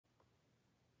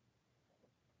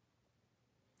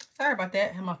Sorry about that.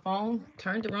 I had my phone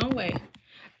turned the wrong way.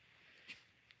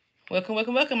 Welcome,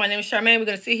 welcome, welcome. My name is Charmaine. We're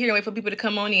going to sit here and wait for people to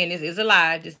come on in. This is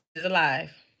alive. This is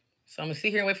alive. So I'm going to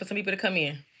sit here and wait for some people to come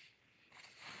in.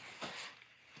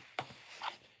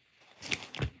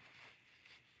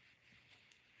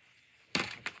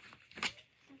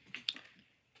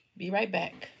 Be right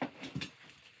back.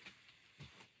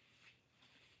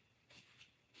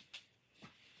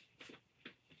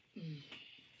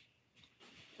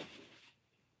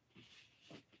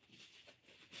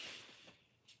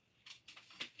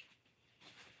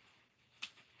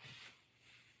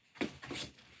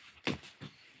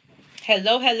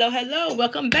 Hello, hello, hello.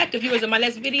 Welcome back. The viewers of my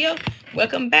last video.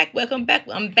 Welcome back. Welcome back.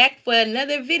 I'm back for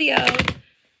another video.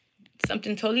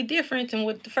 Something totally different than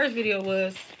what the first video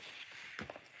was.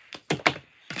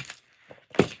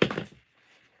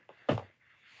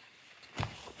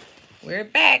 We're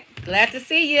back. Glad to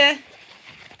see ya.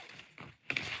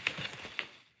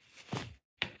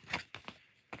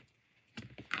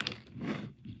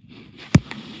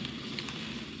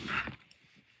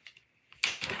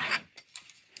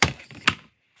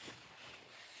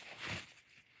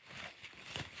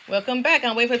 Welcome back.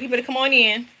 I'm waiting for people to come on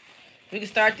in. We can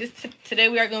start this today.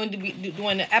 We are going to be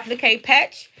doing the applique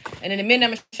patch, and in a minute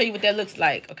I'm going to show you what that looks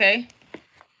like, okay?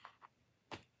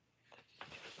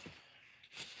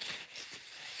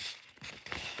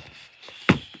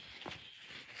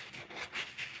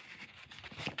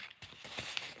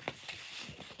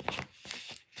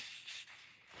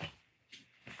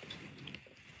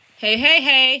 Hey, hey,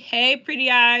 hey. Hey,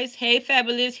 pretty eyes. Hey,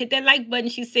 fabulous. Hit that like button,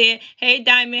 she said. Hey,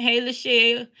 Diamond. Hey,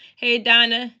 Lachelle. Hey,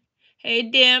 Donna. Hey,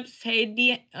 Dimps. Hey,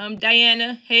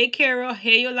 Diana. Hey, Carol.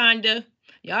 Hey, Yolanda.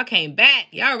 Y'all came back.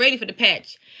 Y'all ready for the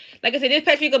patch. Like I said, this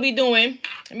patch we're going to be doing.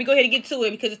 Let me go ahead and get to it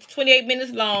because it's 28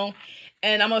 minutes long.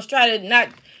 And I'm going to try to not...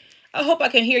 I hope I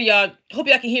can hear y'all. Hope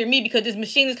y'all can hear me because this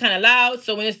machine is kind of loud.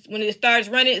 So when it starts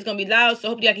running, it's going to be loud. So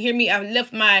hope y'all can hear me. I've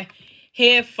left my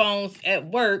headphones at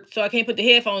work, so I can't put the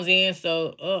headphones in.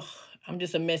 So, I'm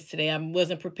just a mess today. I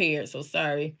wasn't prepared, so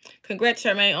sorry. Congrats,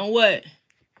 Charmaine, on what?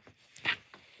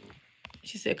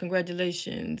 She said,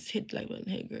 congratulations. Hit the like button.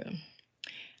 Hey, girl.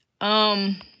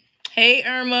 Hey,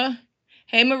 Irma.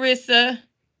 Hey, Marissa.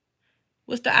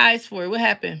 What's the eyes for? What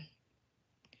happened?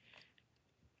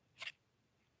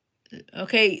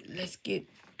 Okay, let's get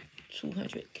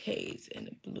 200 Ks and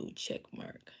a blue check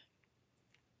mark.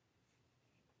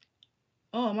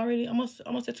 Oh, I'm already almost at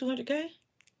 200K?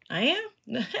 I am?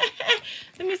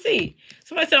 Let me see.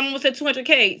 Somebody said I'm almost at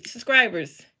 200K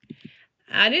subscribers.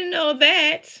 I didn't know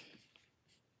that.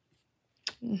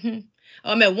 Oh,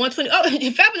 I'm at 120.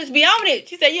 Oh, Fabulous be on it.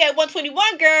 She said, yeah,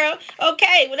 121, girl.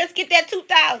 Okay, well, let's get that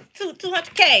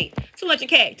 200K.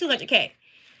 200K.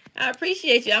 I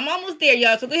appreciate you. I'm almost there,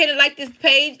 y'all. So go ahead and like this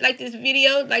page, like this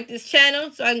video, like this channel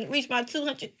so I can reach my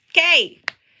 200K.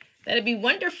 That'd be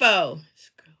wonderful.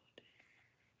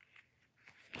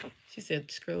 She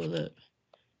said, scroll up.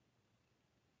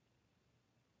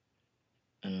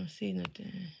 I don't see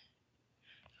nothing.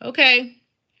 Okay.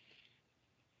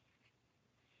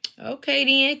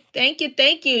 Okay, then.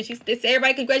 Thank you. She said,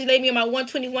 everybody congratulate me on my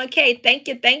 121K.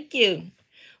 Thank you.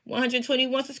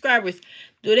 121 subscribers.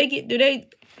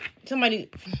 Somebody.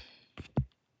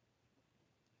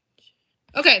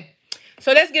 Okay.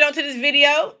 So let's get on to this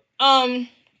video.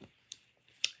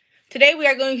 Today we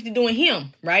are going to be doing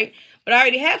him, right? But I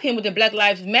already have him with the Black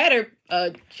Lives Matter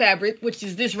fabric, which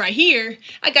is this right here.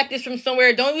 I got this from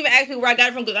somewhere. Don't even ask me where I got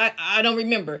it from because I don't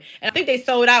remember. And I think they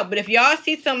sold out. But if y'all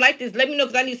see something like this, let me know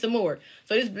because I need some more.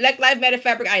 So this Black Lives Matter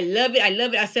fabric, I love it.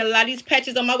 I sell a lot of these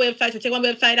patches on my website. So check my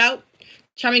website out.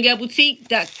 Charminggal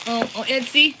Boutique on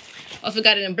Etsy. Also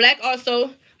got it in black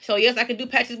also. So yes, I can do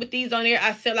patches with these on there.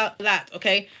 I sell out a lot,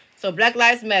 okay? So Black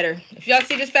Lives Matter. If y'all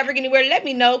see this fabric anywhere, let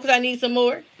me know because I need some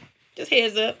more. Just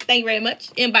heads up. Thank you very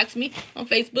much. Inbox me on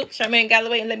Facebook, Charmaine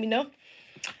Galloway, and let me know.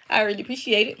 I really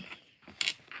appreciate it.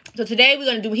 So today we're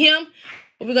going to do him.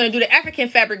 But we're going to do the African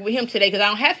fabric with him today because I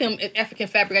don't have him in African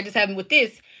fabric. I just have him with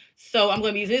this. So I'm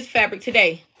going to be using this fabric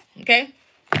today. Okay?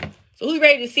 So who's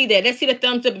ready to see that? Let's see the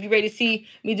thumbs up if you're ready to see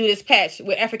me do this patch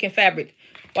with African fabric.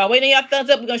 While waiting on y'all thumbs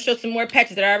up, we're going to show some more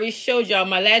patches that I already showed y'all in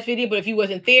my last video. But if you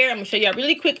wasn't there, I'm going to show y'all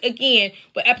really quick again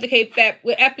what applique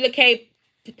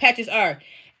patches are.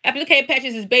 Applique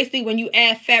patches is basically when you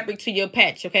add fabric to your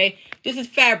patch, okay? This is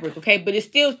fabric, okay? But it's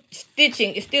still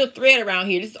stitching. It's still thread around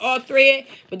here. This is all thread,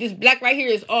 but this black right here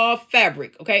is all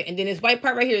fabric, okay? And then this white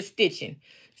part right here is stitching.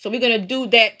 So we're going to do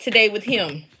that today with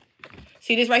him.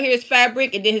 See, this right here is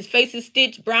fabric, and then his face is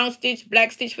stitched, brown stitch,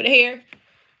 black stitch for the hair.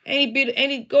 Ain't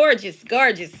he gorgeous,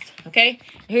 okay?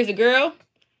 And here's a girl.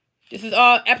 This is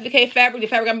all applique fabric, the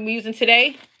fabric I'm using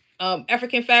today.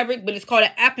 African fabric, but it's called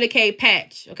an applique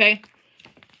patch, okay?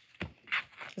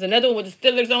 There's another one with the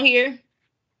stillers on here.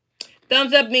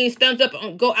 Thumbs up means thumbs up,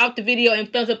 go out the video,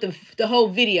 and thumbs up the whole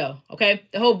video, okay?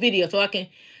 The whole video, so I can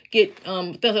get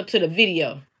thumbs up to the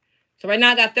video. So right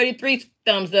now I got 33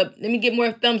 thumbs up. Let me get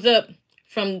more thumbs up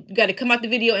from, you got to come out the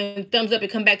video and thumbs up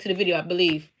and come back to the video, I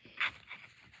believe.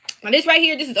 Now this right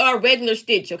here, this is all regular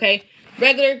stitch, okay?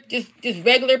 Regular, just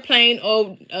regular plain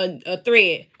old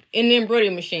thread in the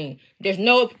embroidery machine. There's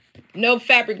no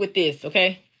fabric with this,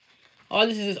 okay? All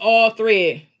this is all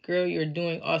thread. Girl, you're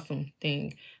doing awesome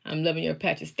thing. I'm loving your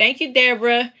patches. Thank you,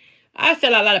 Deborah. I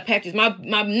sell a lot of patches. My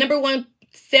number one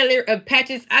seller of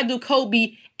patches, I do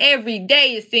Kobe every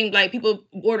day. It seems like people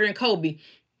ordering Kobe.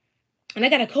 And I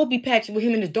got a Kobe patch with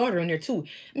him and his daughter on there too.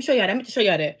 Let me show y'all that. I'm going to show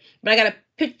y'all that. But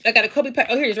I got a Kobe patch.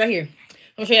 Oh, here it is right here. I'm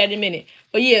going to show you that in a minute.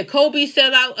 But yeah, Kobe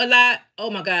sell out a lot. Oh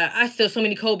my God. I sell so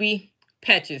many Kobe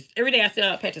patches. Every day I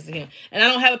sell out patches of him. And I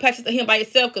don't have a patches of him by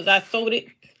itself because I sold it.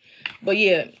 But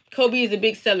yeah, Kobe is a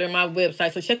big seller on my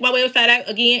website. So check my website out.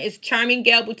 Again, it's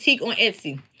Charminggal Boutique on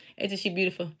Etsy. Isn't she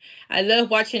beautiful? I love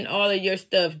watching all of your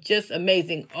stuff. Just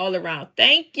amazing all around.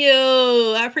 Thank you.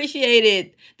 I appreciate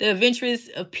it. The Adventures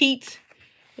of Pete.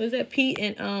 What is that? Pete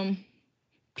and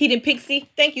Pixie.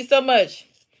 Thank you so much.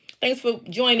 Thanks for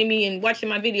joining me and watching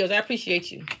my videos. I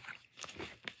appreciate you.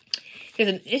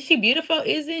 Is she beautiful?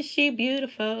 Isn't she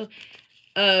beautiful?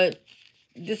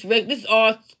 This is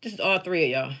all three of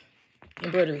y'all.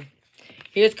 Embroidery.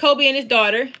 Here's Kobe and his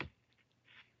daughter.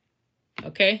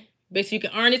 Okay. Basically, you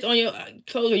can iron this on your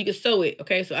clothes or you can sew it.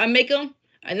 Okay. So I make them.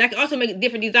 And I can also make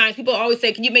different designs. People always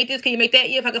say, can you make this? Can you make that?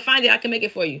 Yeah, if I can find it, I can make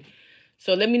it for you.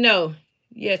 So let me know.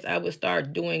 Yes, I will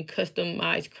start doing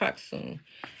customized Crocs soon.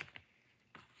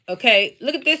 Okay.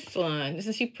 Look at this one.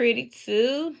 Isn't she pretty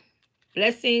too?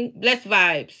 Blessed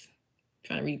vibes. I'm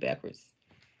trying to read backwards.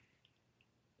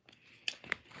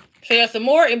 Show y'all some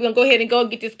more, and we're going to go ahead and go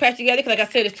get this patch together, because like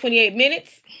I said, it's 28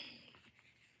 minutes.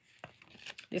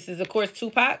 This is, of course,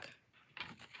 Tupac.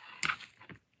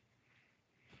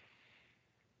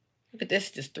 Look at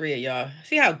this, just three of y'all.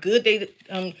 See how good they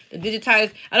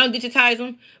digitize? I don't digitize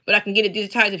them, but I can get it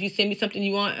digitized. If you send me something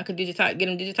you want, I can digitize, get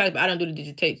them digitized, but I don't do the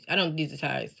digitate. I don't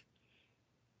digitize.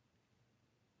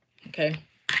 Okay.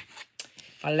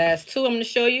 My last two I'm going to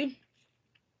show you.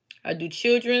 I do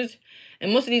children's.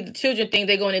 And most of these children things,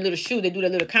 they go in their little shoes. They do their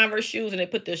little Converse shoes, and they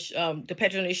put the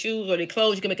patches on their shoes or their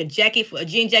clothes. You can make a jacket, a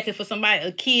jean jacket for somebody,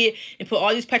 a kid, and put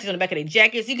all these patches on the back of their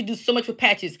jackets. You can do so much with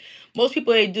patches. Most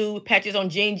people, they do patches on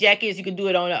jean jackets. You can do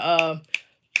it on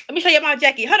let me show you my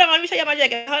jacket. Hold on, let me show you my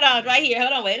jacket. Hold on, right here.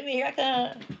 Hold on, wait a minute. Here I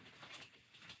come.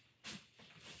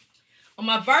 On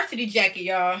my varsity jacket,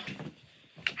 y'all.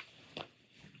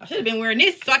 I should have been wearing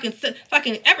this so I can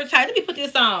advertise. Let me put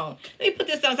this on. Let me put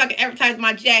this on so I can advertise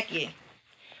my jacket.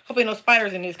 Hope ain't no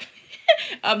spiders in this.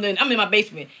 I'm in my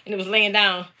basement and it was laying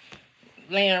around.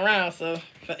 So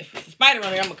if it's a spider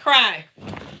on there, I'm gonna cry.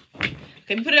 Okay,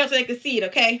 let me put it up so they can see it.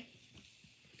 Okay.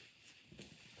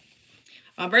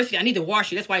 My varsity, I need to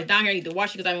wash it. That's why it's down here. I need to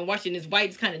wash it because I've been washing this white.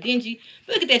 It's kind of dingy.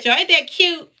 But look at that, y'all. Ain't that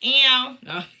cute? Ow.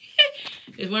 No.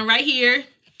 There's one right here.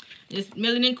 This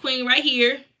Melanin Queen right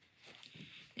here.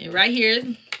 And right here,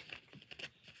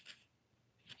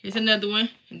 here's another one.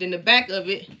 And then the back of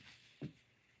it,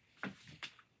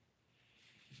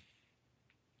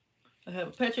 I have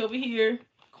a patch over here,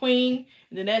 Queen.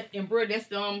 And then that's embroidered.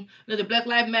 That's another Black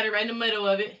Lives Matter right in the middle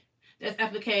of it. That's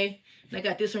applique. And I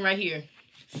got this one right here,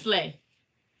 Slay.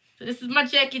 So this is my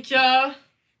jacket, y'all.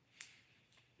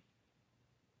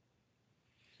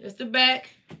 That's the back.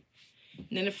 And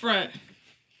then the front.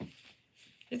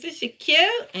 Isn't she cute?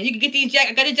 And you can get these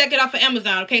jackets. I got a jacket off of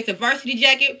Amazon, okay? It's a varsity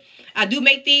jacket. I do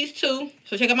make these too.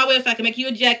 So check out my website. I can make you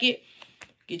a jacket.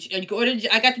 You can order.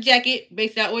 I got the jacket.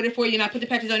 Basically, I ordered for you, and I put the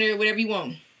patches on there, whatever you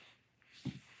want.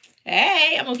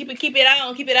 Hey, I'm gonna keep it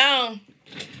on. Keep it on.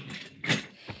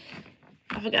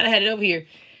 I forgot I had it over here.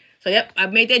 So yep, I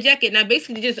made that jacket, and I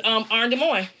basically just ironed them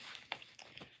on.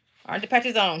 Ironed the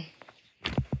patches on.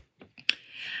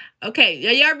 Okay,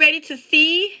 are y'all ready to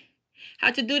see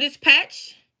how to do this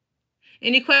patch?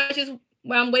 Any questions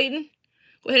while I'm waiting?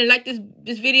 Go ahead and like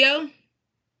this video.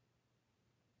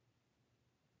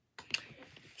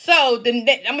 So I'm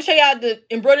gonna show y'all the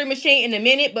embroidery machine in a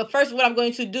minute, but first what I'm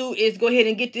going to do is go ahead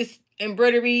and get this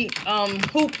embroidery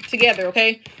hoop together,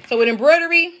 okay? So with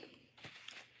embroidery,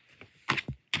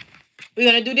 we're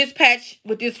gonna do this patch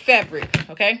with this fabric,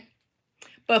 okay?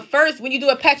 But first, when you do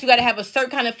a patch, you gotta have a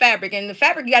certain kind of fabric, and the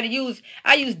fabric you gotta use,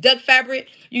 I use duck fabric.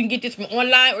 You can get this from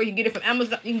online, or you can get it from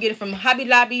Amazon. You can get it from Hobby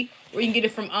Lobby, or you can get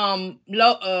it from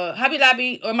Hobby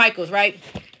Lobby or Michael's, right?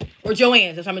 Or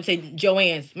Joann's. That's what I'm gonna say,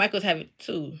 Joann's. Michael's have it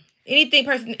too. Any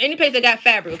place that got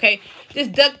fabric, okay? This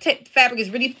duct tape fabric is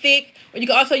really thick, but you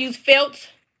can also use felt.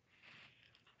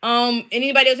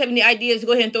 Anybody else have any ideas,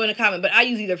 go ahead and throw in a comment. But I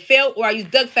use either felt or I use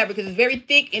duct fabric because it's very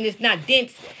thick and it's not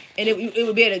dense, and it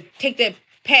would be able to take that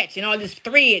patch and all this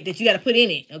thread that you got to put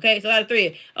in it. Okay, it's a lot of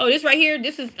thread. Oh, this right here,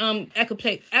 this is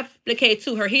applique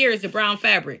too. Her hair is the brown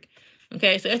fabric.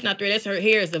 Okay, so that's not thread, that's her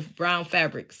hair is the brown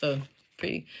fabric. So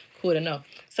pretty cool to know.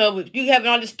 So you having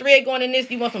all this thread going in this,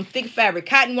 you want some thick fabric.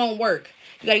 Cotton won't work.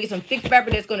 You got to get some thick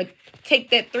fabric that's going to take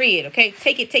that thread. Okay,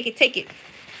 take it.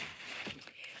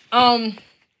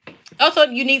 Also,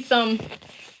 you need some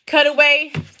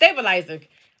cutaway stabilizer.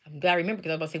 I'm glad I remember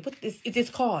because I was about to say, what is this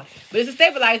called? But it's a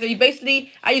stabilizer.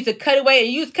 I use a cutaway,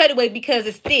 and use cutaway because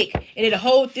it's thick, and it'll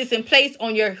hold this in place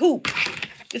on your hoop.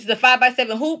 This is a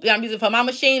 5x7 hoop that I'm using for my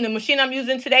machine. The machine I'm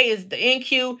using today is the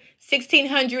NQ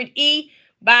 1600E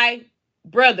by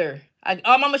Brother.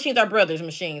 All my machines are Brother's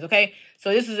machines, okay?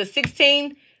 So this is a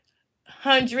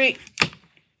 1600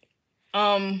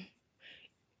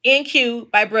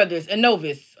 NQ by Brothers, a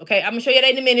Novice, okay? I'm going to show you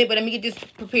that in a minute, but let me get this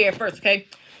prepared first, okay?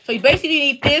 So you basically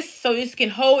need this so this can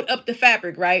hold up the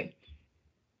fabric, right?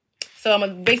 So I'm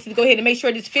going to basically go ahead and make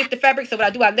sure this fits the fabric. So what I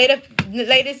do, I lay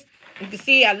this, you can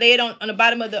see I lay it on the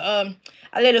bottom of the, I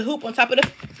lay the hoop on top of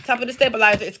the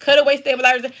stabilizer. It's cutaway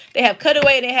stabilizer. They have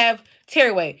cutaway and they have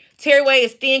tearaway. Tearaway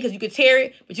is thin because you can tear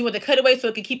it, but you want the cutaway so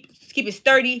it can keep it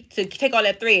sturdy to take all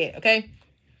that thread, okay?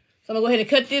 So I'm going to go ahead and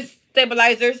cut this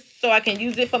stabilizer so I can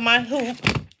use it for my hoop.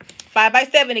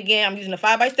 5x7 again. I'm using a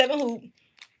 5x7 hoop.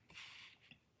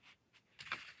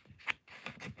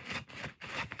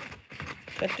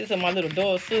 Cut this on my little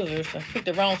dull scissors. I picked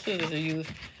the wrong scissors to use.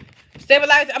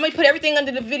 Stabilizer. I'm gonna put everything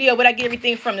under the video where I get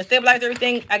everything from. The stabilizer,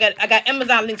 everything. I got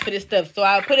Amazon links for this stuff, so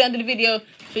I'll put it under the video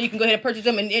so you can go ahead and purchase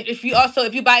them. And if you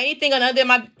buy anything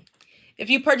if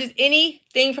you purchase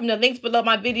anything from the links below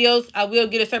my videos, I will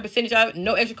get a certain percentage of it.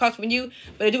 No extra cost from you,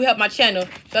 but it do help my channel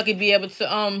so I can be able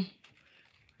to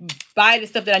buy the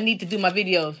stuff that I need to do my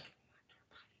videos.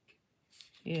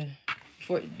 Yeah.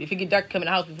 If it get dark, come in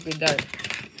the house before it get dark.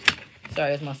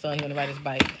 Sorry, that's my son. He want to ride his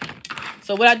bike.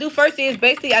 So what I do first is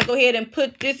basically I go ahead and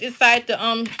put this inside the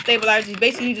stabilizer.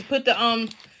 Basically, you just put the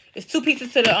it's 2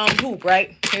 pieces to the hoop,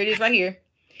 right? Here it is right here.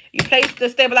 You place the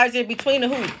stabilizer between the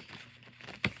hoop.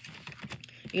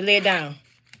 You lay it down.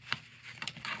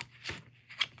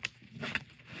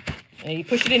 And you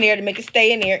push it in there to make it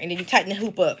stay in there, and then you tighten the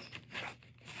hoop up.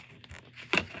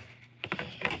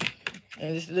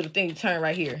 And this little thing you turn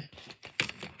right here.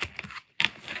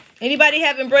 Anybody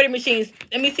have embroidery machines?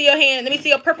 Let me see your hand. Let me see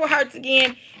your purple hearts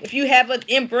again. If you have an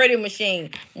embroidery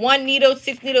machine. 1 needle,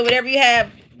 6 needle, whatever you have.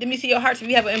 Let me see your hearts if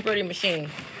you have an embroidery machine.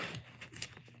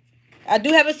 I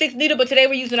do have a 6 needle, but today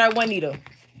we're using our 1 needle.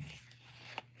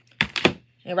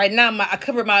 And right now,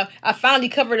 I finally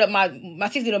covered up my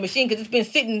 6 needle machine because it's been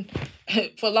sitting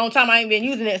for a long time. I ain't been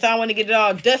using it, so I want to get it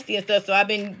all dusty and stuff. So I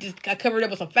covered it up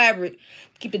with some fabric to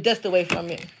keep the dust away from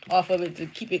it, off of it, to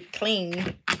keep it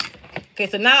clean. Okay,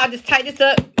 so now I just tighten this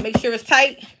up, make sure it's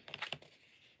tight.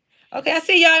 Okay, I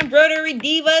see y'all embroidery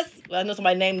divas. Well, I know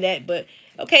somebody named that, but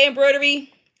okay,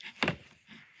 embroidery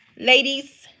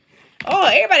ladies. Oh,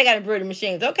 everybody got embroidery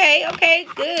machines. Okay,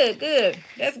 good.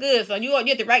 That's good. So you're on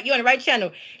the right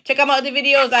channel. Check out my other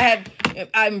videos. I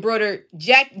embroidered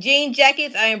jean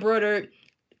jackets. I embroidered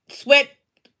sweatshirt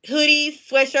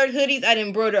hoodies. I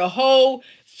embroidered a whole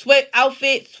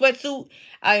sweatsuit.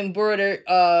 I embroidered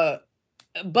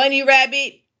bunny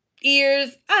rabbit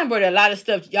ears. I embroidered a lot of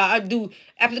stuff, y'all. I do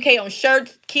applique on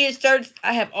shirts, kids shirts.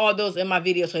 I have all those in my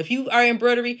videos. So if you are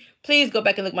embroidery, please go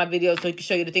back and look at my videos so I can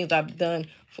show you the things I've done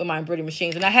for my embroidery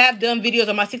machines. And I have done videos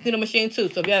on my 6 needle machine too.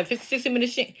 So if you have a 6 needle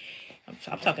machine,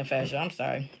 I'm talking fast, y'all. I'm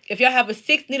sorry. If y'all have a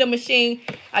 6 needle machine,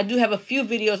 I do have a few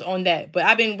videos on that. But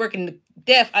I've been working the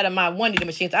death out of my 1 needle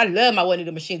machines. I love my 1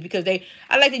 needle machines because I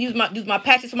like to use my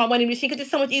patches for my 1 needle machine because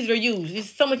it's so much easier to use. It's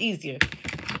so much easier.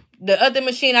 The other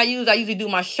machine I usually do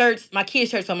my shirts, my kids'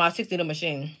 shirts on my 6 needle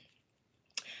machine.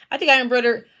 I think I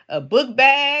embroidered a book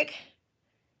bag.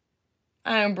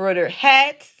 I embroidered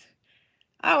hats.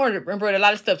 I embroidered a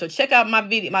lot of stuff. So check out my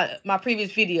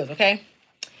previous videos, okay?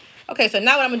 Okay, so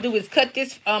now what I'm going to do is cut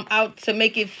this out to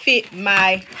make it fit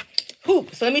my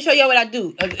hoop. So let me show y'all what I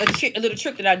do. A little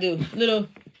trick that I do.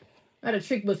 Not a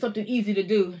trick, but something easy to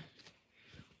do.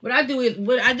 What I do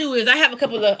is I have a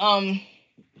couple of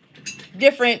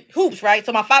different hoops, right?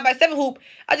 So my 5x7 hoop,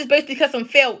 I just basically cut some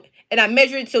felt and I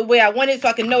measure it to where I want it so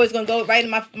I can know it's going to go right in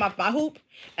my hoop.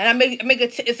 And I make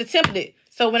it's a template.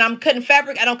 So when I'm cutting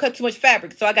fabric, I don't cut too much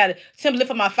fabric. So I got a template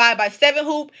for my 5x7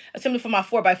 hoop, a template for my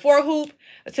 4x4 hoop,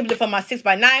 a template for my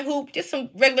 6x9 hoop, just some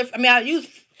regular, I use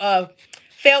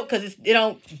felt because it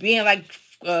don't being like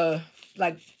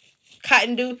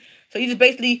cotton do. So you just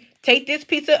basically take this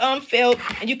piece of felt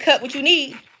and you cut what you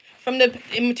need from the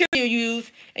material you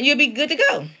use, and you'll be good to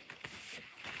go.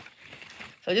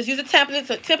 So just use a template.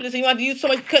 So you don't have to use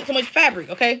cut so much fabric,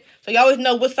 okay? So you always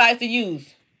know what size to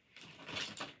use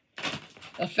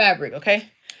of fabric, okay?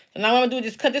 So now what I'm gonna do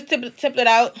is just cut this template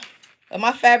out of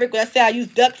my fabric. Like I said, I use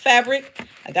duck fabric.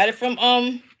 I got it from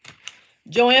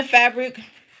Joann Fabric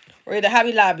or the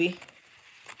Hobby Lobby.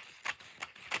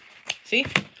 See?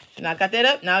 So now I got that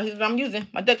up. Now here's what I'm using,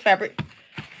 my duck fabric.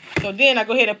 So then I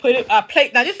go ahead and put it, I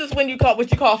plate. Now this is when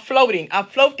what you call floating. I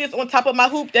float this on top of my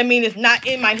hoop. That means it's not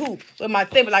in my hoop. With my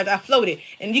stabilizer, I float it.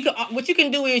 And you can, what you can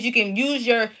do is you can use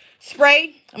your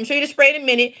spray. I'm gonna show you the spray in a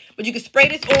minute, but you can spray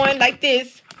this on like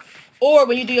this. Or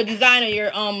when you do your design on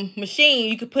your machine,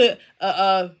 you could put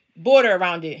a border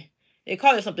around it. They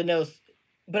call it something else,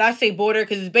 but I say border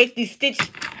because it's basically stitch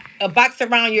a box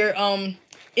around your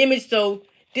image so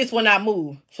this will not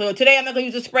move. So today I'm not gonna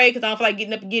use a spray because I don't feel like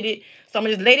getting up to get it. So I'm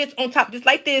gonna just lay this on top, just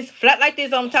like this, flat like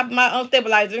this on top of my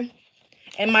stabilizer.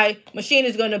 And my machine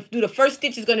is gonna do the first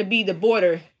stitch is gonna be the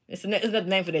border. It's another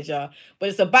name for that, y'all. But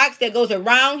it's a box that goes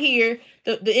around here,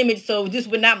 the image, so this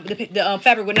would not, the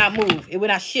fabric would not move. It would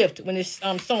not shift when it's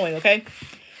sewing, okay?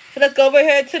 So let's go over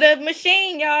here to the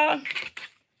machine, y'all.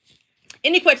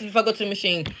 Any questions before I go to the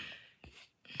machine?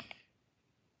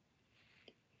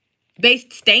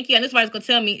 Thank you. And this is what it's going to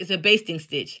tell me is a basting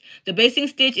stitch. The basting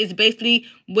stitch is basically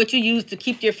what you use to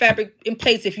keep your fabric in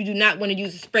place if you do not want to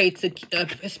use a spray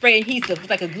to spray adhesive. It's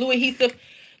like a glue adhesive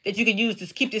that you can use to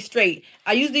keep this straight.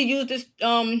 I usually use this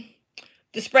the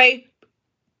spray,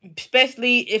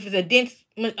 especially if it's a dense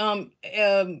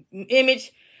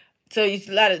image. So it's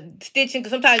a lot of stitching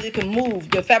because sometimes it can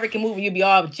move. The fabric can move and it'll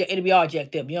be all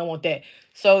jacked up. You don't want that.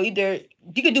 So either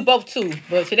you could do both too.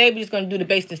 But today we're just gonna do the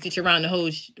basting stitch around the whole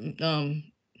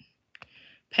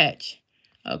patch.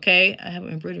 Okay, I have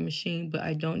an embroidery machine, but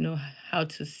I don't know how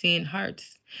to send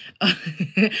hearts.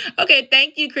 Okay,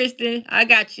 thank you, Kristen. I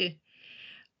got you.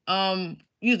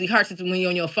 Usually hearts is when you're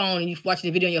on your phone and you're watching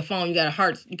the video on your phone, you got a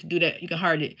heart. You can do that. You can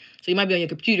heart it. So you might be on your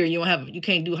computer. You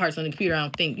can't do hearts on the computer. I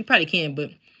don't think you probably can,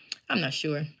 but I'm not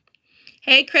sure.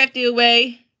 Hey, Crafty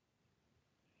Away.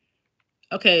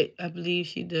 Okay, I believe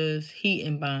she does heat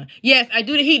and bind. Yes, I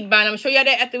do the heat and bind. I'm going to show y'all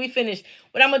that after we finish.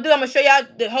 What I'm going to do, I'm going to show y'all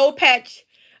the whole patch.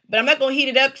 But I'm not going to heat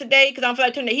it up today because I don't feel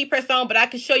like turning the heat press on. But I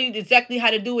can show you exactly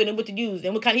how to do it and what to use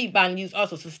and what kind of heat bind to use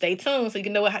also. So stay tuned so you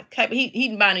can know what type of heat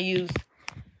and bind to use.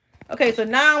 Okay, so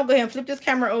now I'll go ahead and flip this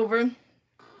camera over.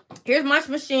 Here's my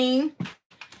machine.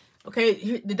 Okay,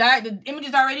 the image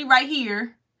is already right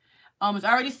here. It's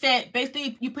already set.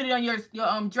 Basically, you put it on your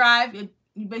drive.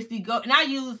 You basically go, and I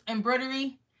use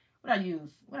embroidery. What I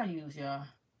use, y'all.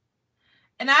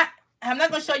 And I'm not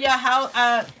gonna show y'all how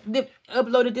I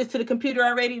uploaded this to the computer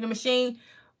already, the machine,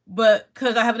 but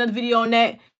because I have another video on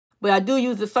that. But I do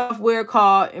use the software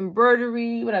called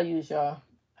Embroidery. What I use, y'all.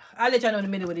 I'll let y'all know in a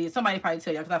minute what it is. Somebody probably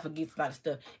tell y'all because I forget a lot of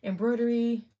stuff.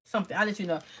 Embroidery something. I'll let you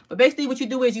know. But basically what you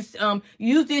do is you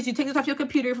use this. You take this off your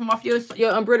computer from off your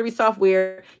embroidery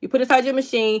software. You put it inside your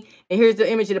machine. And here's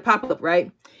the image of the pop up,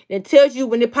 right? And it tells you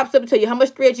when it pops up, it tells you how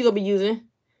much thread you're going to be using.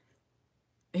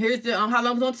 Here's the how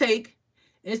long it's going to take.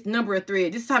 And it's the number of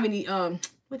thread. This is how many,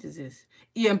 what is this?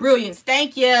 Yeah, Embrilliance.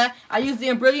 Thank you. I use the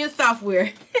Embrilliance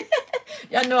software.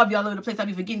 Y'all know I'll be all over the place. I'll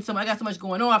be forgetting so much. I got so much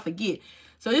going on. I forget.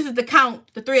 So this is the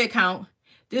count, the thread count.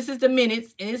 This is the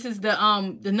minutes, and this is the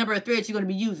number of threads you're going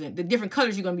to be using, the different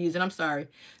colors you're going to be using. I'm sorry.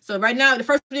 So right now, the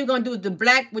first thing we're going to do is the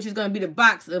black, which is going to be the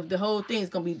box of the whole thing. It's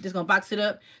going to be just going to box it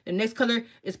up. The next color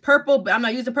is purple, but I'm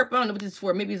not using purple. I don't know what this is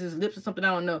for. Maybe it's his lips or something.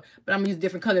 I don't know. But I'm going to use a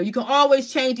different color. You can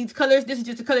always change these colors. This is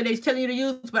just the color they're telling you to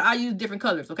use, but I use different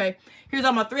colors, okay? Here's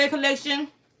all my thread collection.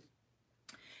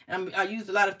 And I use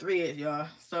a lot of threads, y'all.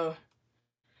 So,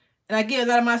 and I get a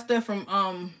lot of my stuff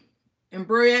from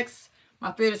Embroidery.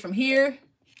 My thread is from here.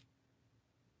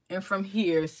 And from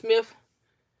here, Smith.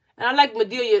 And I like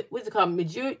Madelia. What's it called?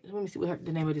 Let me see what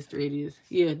the name of this thread is.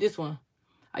 Yeah, this one.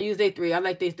 I use their thread. I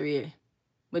like their thread.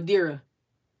 Madeira.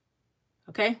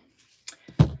 Okay?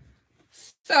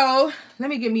 So, let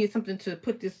me give me something to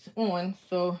put this on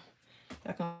so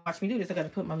I can watch me do this. I got to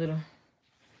put my little...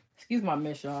 Excuse my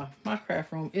mess, y'all. My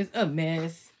craft room is a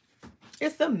mess.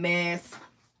 It's a mess.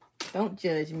 Don't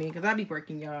judge me because I be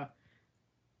working, y'all.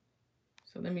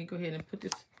 So, let me go ahead and put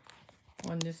this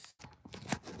on this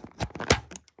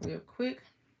real quick.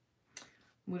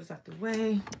 Move this out the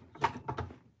way.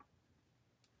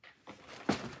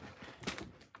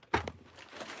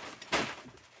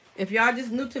 If y'all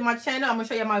just new to my channel, I'm gonna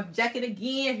show you my jacket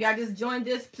again. If y'all just joined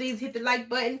this, please hit the like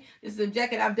button. This is a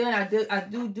jacket I've done. I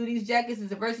do these jackets.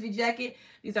 It's a varsity jacket.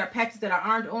 These are patches that are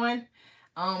ironed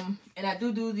on. And I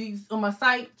do these on my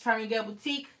site, Charminggal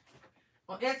Boutique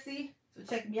on Etsy. So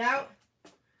check me out.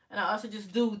 And I also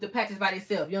just do the patches by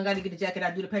themselves. You don't got to get the jacket.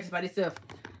 I do the patches by themselves.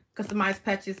 Customized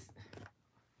patches.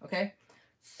 Okay.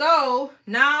 So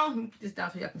now let me put this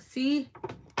down so y'all can see.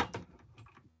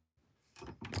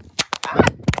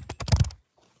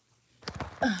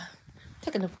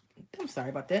 I'm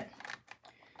sorry about that.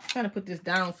 I'm trying to put this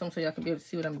down some so y'all can be able to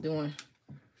see what I'm doing.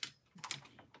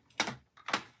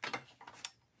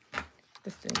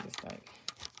 This thing is like,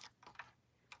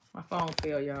 my phone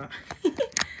fell, y'all.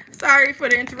 Sorry for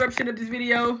the interruption of this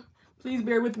video. Please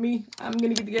bear with me. I'm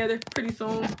gonna get together pretty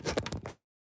soon.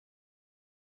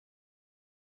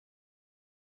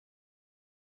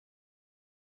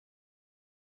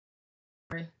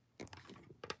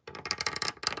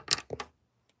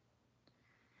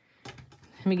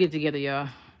 Let me get it together, y'all.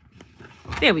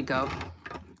 There we go.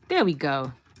 There we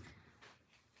go.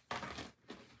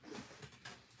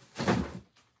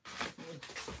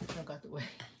 Got the way.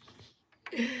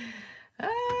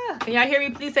 Can y'all hear me?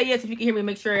 Please say yes if you can hear me.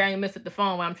 Make sure I ain't mess up the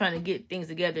phone while I'm trying to get things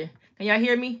together. Can y'all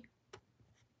hear me?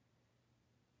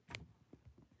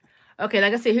 Okay,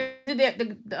 like I said, here's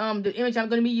the image I'm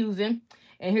going to be using.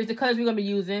 And here's the colors we're going to be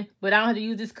using. But I don't have to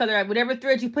use this color. Whatever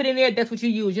thread you put in there, that's what you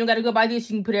use. You don't got to go by this.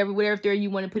 You can put whatever thread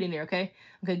you want to put in there, okay?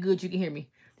 Okay, good. You can hear me.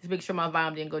 Just make sure my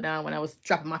volume didn't go down when I was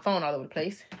dropping my phone all over the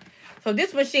place. So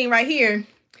this machine right here.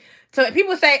 So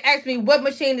people ask me what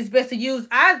machine is best to use.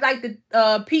 I like the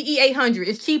PE800.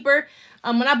 It's cheaper.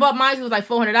 When I bought mine, it was like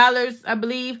 $400, I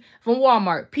believe, from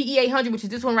Walmart. PE800, which is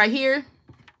this one right here.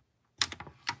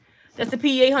 That's the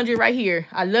PE800 right here.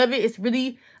 I love it. It's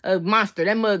really a monster.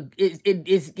 That mug it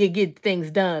gets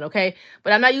things done, okay?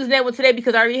 But I'm not using that one today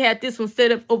because I already had this one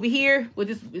set up over here with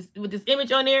this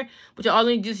image on there, which I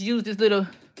only just use this little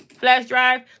flash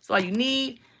drive. So all you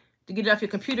need to get it off your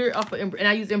computer, and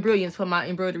I use Embroidering for my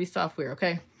embroidery software,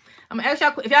 okay? I'm gonna ask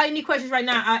y'all if y'all have any questions right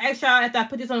now. I'll ask y'all after I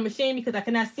put this on the machine because I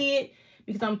cannot see it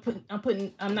because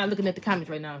I'm not looking at the comments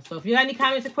right now. So if you have any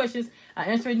comments or questions, I'll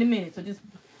answer it in a minute. So just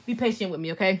be patient with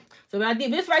me, okay? So what I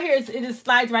did, this right here, it just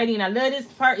slides right in. I love this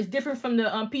part. It's different from the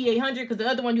P800 because the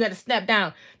other one you had to snap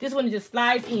down. This one just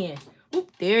slides in.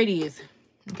 Oop, there it is.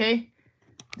 Okay?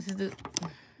 This is the...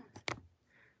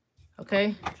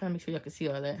 Okay? I'm trying to make sure y'all can see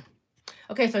all that.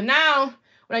 Okay, so now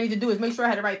what I need to do is make sure I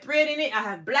have the right thread in it. I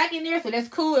have black in there, so that's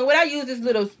cool. And what I use this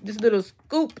little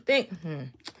scoop thing.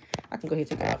 I can go ahead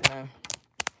and take it out now.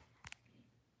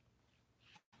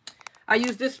 I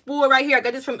use this spool right here. I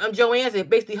got this from Joann's. It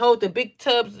basically holds the big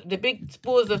tubs, the big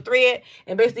spools of thread.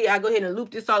 And basically, I go ahead and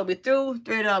loop this all the way through,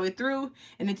 thread it all the way through.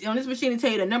 And it's, on this machine, it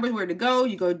tell you the numbers where to go.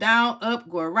 You go down, up,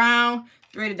 go around,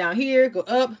 thread it down here, go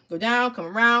up, go down, come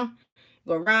around,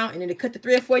 go around, and then it cut the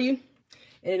thread for you.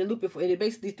 And it'll loop it for you. It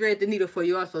basically thread the needle for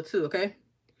you also too, okay?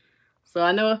 So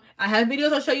I know I have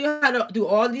videos. I'll show you how to do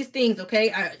all these things,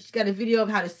 okay? I got a video of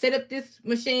how to set up this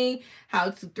machine,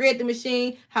 how to thread the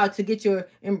machine, how to get your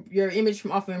image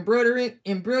from off of embroidering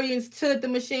to the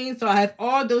machine. So I have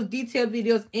all those detailed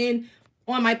videos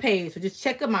on my page. So just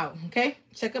check them out, okay?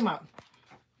 Check them out.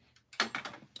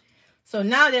 So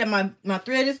now that my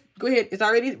thread is, go ahead, it's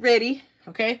already ready,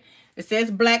 okay? It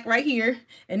says black right here,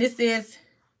 and it says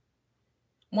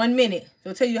 1 minute. So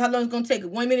it'll tell you how long it's going to take.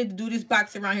 1 minute to do this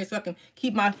box around here so I can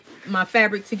keep my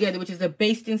fabric together, which is a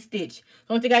basting stitch.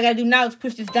 The only thing I got to do now is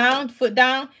push this down, foot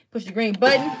down, push the green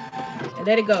button, and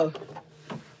let it go.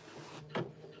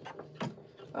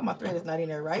 Well, my thread is not in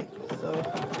there, right? So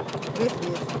this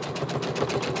is...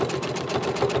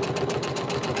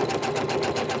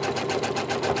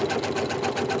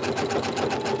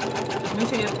 Make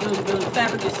sure the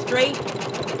fabric is straight.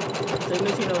 So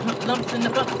make sure no lumps and the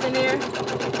bumps in there. So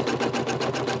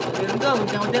there we go. We're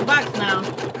done with that box now.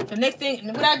 So next thing,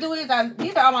 what I do is,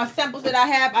 these are all my samples that I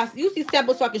have. I use these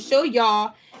samples so I can show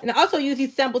y'all. And I also use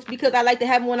these samples because I like to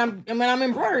have them when I'm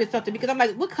embroidering something. Because I'm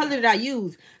like, what color did I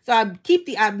use? So I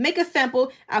make a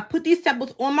sample. I put these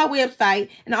samples on my website.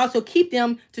 And I also keep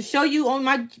them to show you on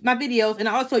my videos. And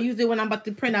I also use it when I'm about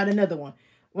to print out another one.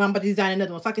 When I'm about to design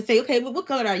another one. So I can say, okay, what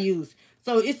color did I use?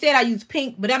 So it said I use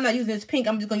pink, but I'm not using this pink.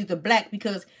 I'm just going to use the black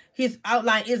because his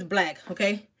outline is black,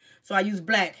 okay? So I use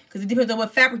black because it depends on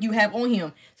what fabric you have on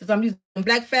him. So I'm using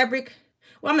black fabric.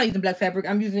 Well, I'm not using black fabric.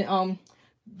 I'm using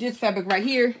this fabric right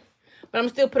here. But I'm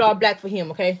still put all black for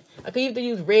him, okay? I can either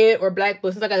use red or black,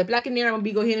 but since I got the black in there, I'm going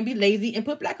to go ahead and be lazy and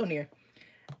put black on there.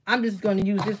 I'm just going to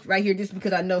use this right here just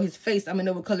because I know his face. I'm going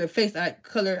to know what color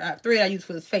thread I use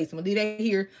for his face. I'm going to leave that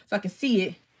here so I can see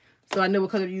it. so I know what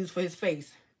color to use for his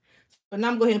face. But now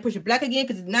I'm going to go ahead and push it black again,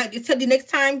 because it's the next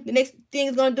time, the next thing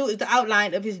it's going to do is the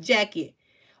outline of his jacket.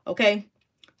 Okay?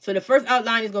 So the first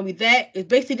outline is going to be that. It's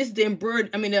basically, this is the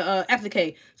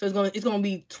applique. So it's going to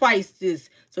be twice this.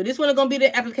 So this one is going to be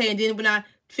the applique, and then when I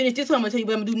finish this one, I'm going to tell you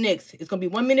what I'm going to do next. It's going to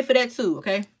be 1 minute for that too,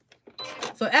 okay?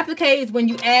 So applique is when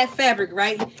you add fabric,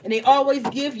 right? And they always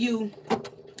give you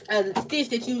a stitch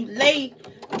that you lay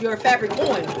your fabric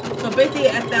on. So basically,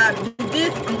 after I do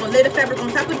this, I'm going to lay the fabric on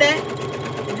top of that,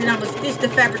 and then I'm going to stitch the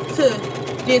fabric to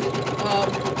this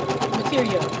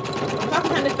material. I'm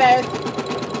talking kind of fast.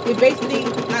 It basically,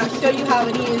 I'll show you how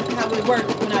it is, how it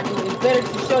works when I do it. It's better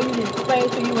to show you than explain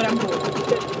to you what I'm doing.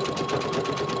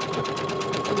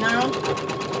 So now,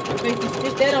 basically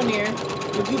stitch that on there.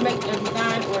 Did you make a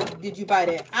design or did you buy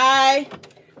that? I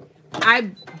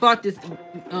bought this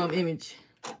image.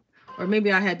 Or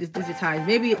maybe I had this digitized.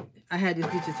 Maybe I had this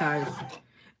digitized.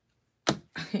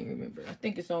 I can't remember. I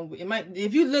think it's on, it might,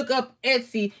 if you look up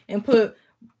Etsy and put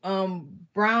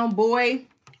brown boy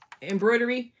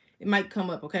embroidery, it might come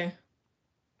up, okay?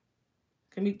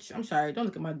 I'm sorry, don't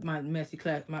look at my messy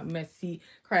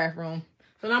craft room.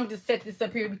 So now I'm just set this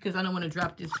up here because I don't want to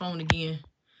drop this phone again.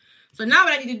 So now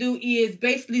what I need to do is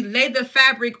basically lay the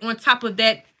fabric on top of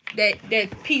that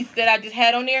piece that I just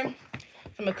had on there. So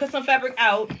I'm gonna cut some fabric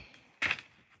out.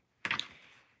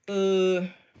 And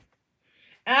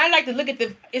I like to look at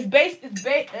it's best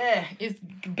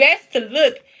to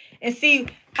look and see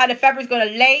how the fabric's gonna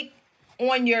lay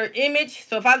on your image.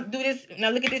 So if I do this, now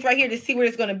look at this right here to see where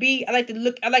it's gonna be. I like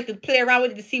to play around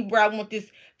with it to see where I want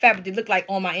this fabric to look like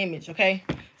on my image, okay?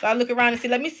 So I look around and see,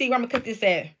 let me see where I'm gonna cut this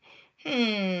at.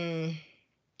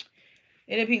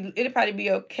 It'll probably be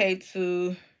okay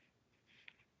to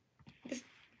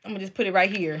I'm gonna just put it right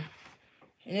here.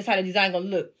 And that's how the design gonna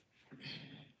look.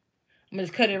 I'm gonna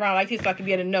just cut it around like this so I can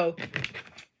be able to know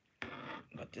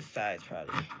about this size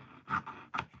probably.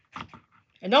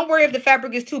 And don't worry if the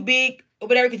fabric is too big or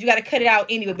whatever, because you got to cut it out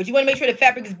anyway. But you want to make sure the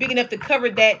fabric is big enough to cover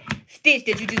that stitch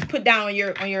that you just put down on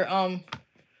your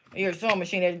sewing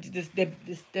machine.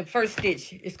 The first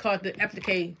stitch is called the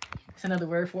applique. It's another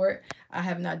word for it. I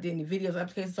have not done any videos of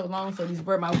application so long, so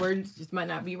my words just might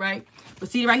not be right. But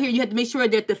see right here, you have to make sure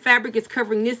that the fabric is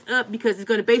covering this up, because it's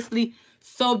going to basically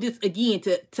sew this again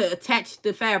to attach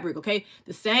the fabric. Okay,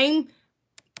 the same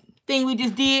thing we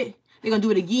just did, they're gonna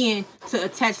do it again to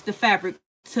attach the fabric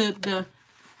to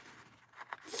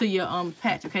your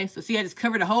patch. Okay, so see, I just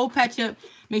covered the whole patch up.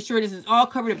 Make sure this is all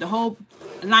covered up. The whole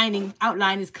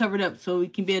outline is covered up, so we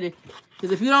can be able to,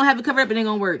 because if you don't have it covered up, it ain't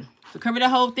gonna work. So cover the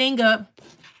whole thing up,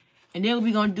 and then what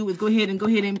we're gonna do is go ahead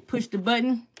and push the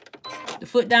button, the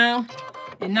foot down,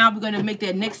 and now we're gonna make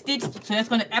that next stitch. So that's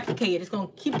gonna applique it. It's gonna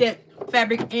keep that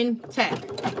fabric intact.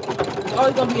 It's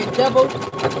always gonna be a double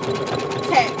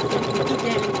tack so you can keep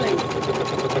that in place.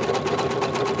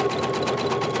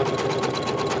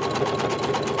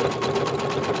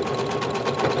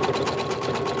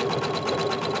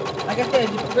 Like I said,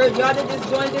 y'all that just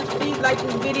joined this, please like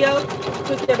this video.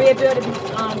 Push the red bell to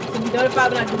be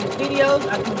notified when I do these videos.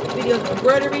 I do videos of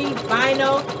embroidery,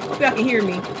 vinyl. Hope y'all can hear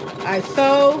me. I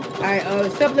sew, I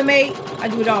sublimate, I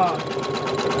do it all.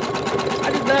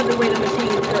 I just love the way the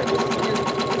machine works. Just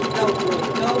go with it.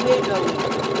 Go with it, go with it.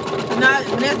 So now,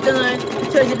 when that's done,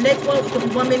 it tells you the next one is going to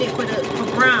be 1 minute for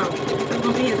brown. It's going to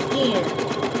be his skin.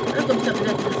 That's going to be something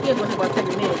else. The skin going to take about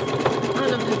 7 minutes. I don't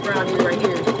know if this brown is right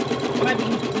here. It might be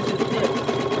used to just his tips.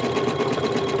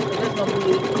 So that's going to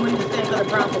be, I'm going to use the same color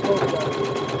brown for both of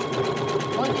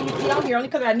them. Only thing you see on here, only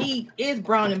color I need is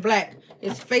brown and black.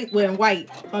 It's fake and white.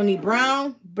 So I need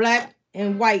brown, black,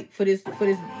 and white for this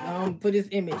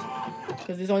image.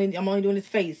 Because I'm only doing his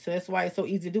face. So that's why it's so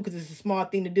easy to do, because it's a small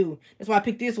thing to do. That's why I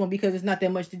picked this one, because it's not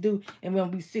that much to do. And we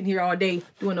won't be sitting here all day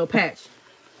doing no patch.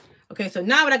 Okay, so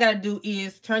now what I gotta do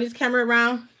is turn this camera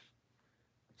around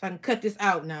so I can cut this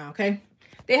out now, okay?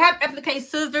 They have applique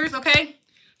scissors, okay?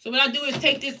 So what I do is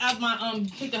take this out my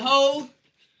take the whole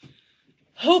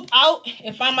hoop out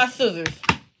and find my scissors.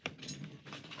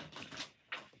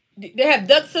 They have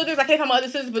duck scissors. I can't find my other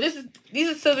scissors, but these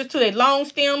are scissors too. They're long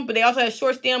stem, but they also have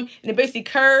short stem, and they basically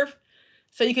curve,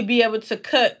 so you can be able to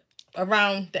cut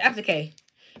around the applique.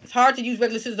 It's hard to use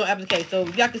regular scissors on applique. So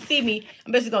if y'all can see me,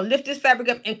 I'm basically gonna lift this fabric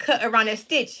up and cut around that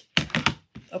stitch.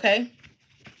 Okay.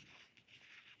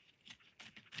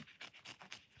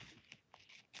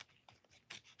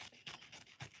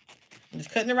 I'm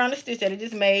just cutting around the stitch that I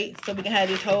just made, so we can have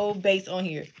this whole base on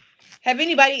here. Have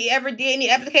anybody ever did any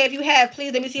applique? If you have,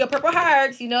 please let me see your purple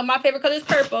hearts. You know, my favorite color is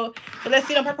purple. So let's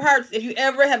see them purple hearts if you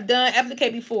ever have done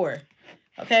applique before.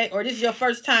 Okay? Or this is your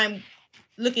first time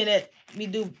looking at me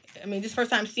do, this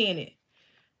first time seeing it.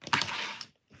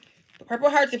 Purple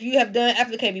hearts if you have done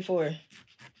applique before.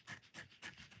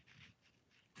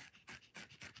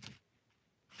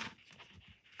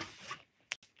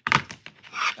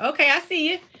 Okay, I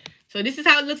see you. So this is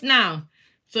how it looks now.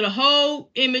 So the whole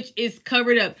image is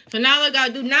covered up. So now all I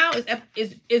gotta do now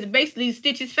is basically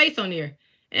stitch his face on there.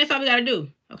 And that's all we gotta do.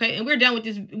 Okay, and we're done with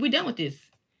this. We're done with this.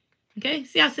 Okay,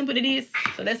 see how simple it is?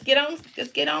 So let's get on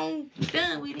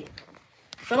done with it.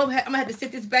 So I'm gonna have to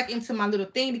sit this back into my little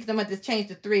thing because I'm gonna have to change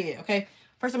the thread. Okay,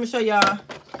 first I'm gonna show y'all. I'm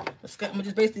gonna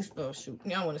just basically, oh shoot,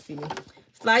 y'all wanna see me.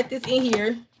 Slide this in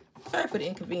here. Sorry for the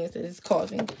inconvenience that it's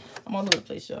causing. I'm all over the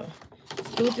place, y'all.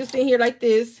 Put this in here like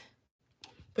this.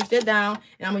 Push that down.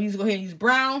 And I'm going to go ahead and use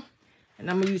brown. And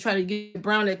I'm going to try to get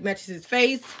brown that matches his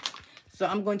face. So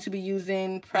I'm going to be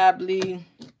using probably...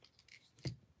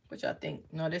 What y'all think?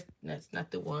 No, that's not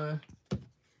the one.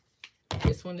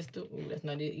 This one is the... Ooh, that's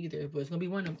not it either. But it's going to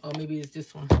be one of them. Oh, maybe it's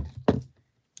this one.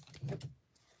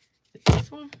 Is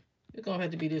this one? It's going to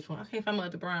have to be this one. I can't find my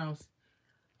other browns.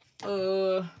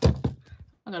 I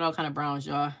got all kind of browns,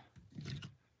 y'all.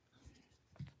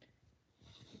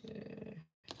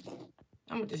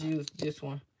 I'm gonna just use this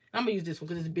one. I'm gonna use this one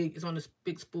because it's big. It's on this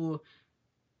big spool.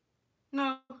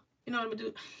 No, you know what I'm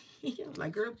gonna do?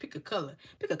 Like, girl, pick a color.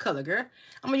 Pick a color, girl.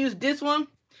 I'm gonna use this one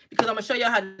because I'm gonna show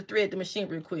y'all how to thread the machine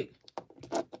real quick.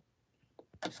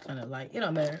 It's kind of like, it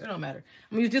don't matter. It don't matter.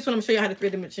 I'm gonna use this one. I'm gonna show y'all how to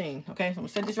thread the machine. Okay, so I'm gonna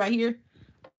set this right here.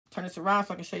 Turn this around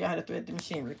so I can show y'all how to thread the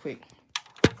machine real quick.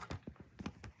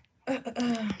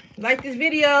 Like this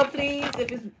video, please,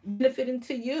 if it's benefiting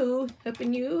to you,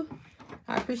 helping you.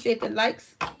 I appreciate the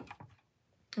likes.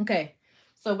 Okay,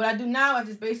 so what I do now, I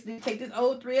just basically take this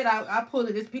old thread out. I pull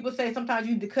it. People say sometimes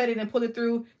you cut it and pull it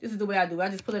through. This is the way I do it. I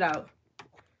just pull it out.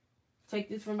 Take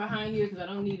this from behind here because I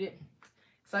don't need it.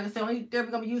 So like I said, only thread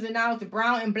we're going to be using now is the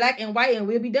brown and black and white, and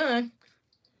we'll be done.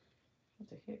 What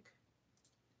the heck?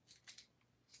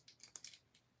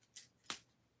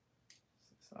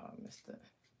 It's all messed up.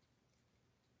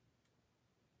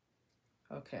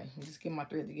 Okay, I'm just getting my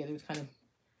thread together. It's kind of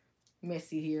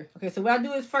messy here. Okay, so what I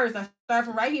do is first I start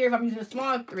from right here. If I'm using a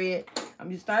small thread, I'm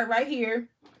going to start right here.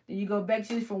 Then you go back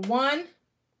to from 1,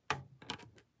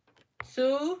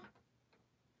 2,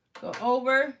 go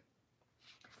over.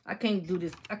 I can't do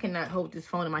this. I cannot hold this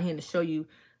phone in my hand to show you.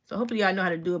 So hopefully y'all know how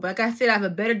to do it. But like I said, I have a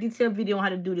better detailed video on how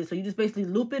to do this. So you just basically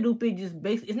loop it. Just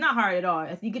basically, it's not hard at all.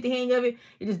 As you get the hang of it,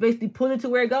 you just basically pull it to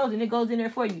where it goes, and it goes in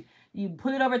there for you. You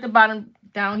put it over at the bottom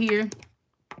down here.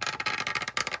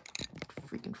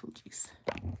 Freaking Fuji's.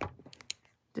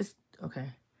 Just okay.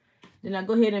 Then I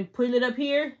go ahead and put it up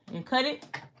here and cut it.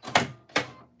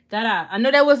 Ta-da! I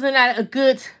know that wasn't a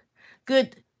good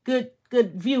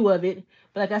view of it,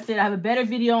 but like I said, I have a better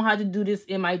video on how to do this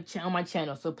on my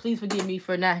channel. So please forgive me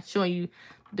for not showing you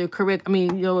the correct. I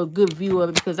mean, a good view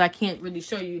of it because I can't really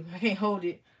show you. I can't hold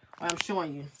it while I'm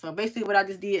showing you. So basically, what I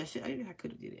just did, I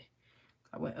could have did it.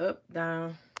 I went up,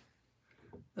 down,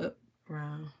 up,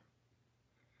 round.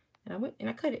 And I went and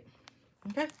I cut it.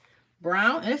 Okay.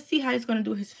 Brown. And let's see how it's going to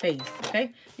do his face.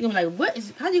 Okay. You're going to be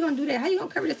like, how you going to do that? How you going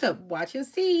to cover this up? Watch and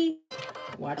see.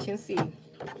 Watch and see. So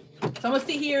I'm going to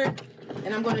sit here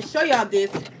and I'm going to show y'all this.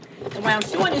 And while I'm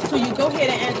showing this to you, go ahead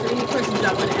and answer any questions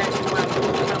y'all want to ask while I'm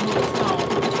moving this phone.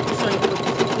 I'm showing you what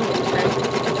this is doing. Okay.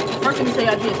 First, let me show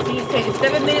y'all this. See, it's taking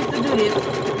 7 minutes to do this.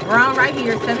 Brown right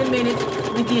here, 7 minutes.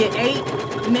 We did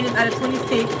 8 minutes out of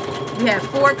 26. We have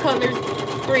 4 colors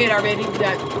thread already. We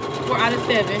got 4 out of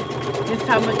 7. This is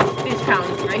how much stitch count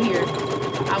is right here.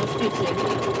 I was stitching.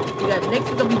 We got next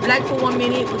is gonna be black for 1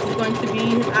 minute, which is going to be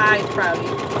his eyes probably.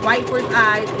 White for his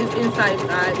eyes, his inside his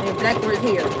eyes, and then black for his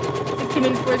hair. 16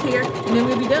 minutes for his hair, and then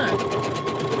we'll be done.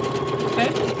 Okay?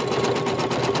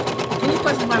 Any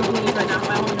questions while I'm doing this right now?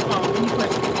 While I'm on the phone, any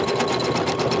questions?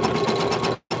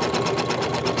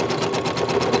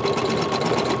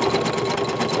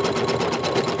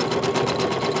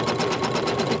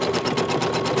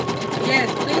 Yes,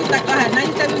 please, like I had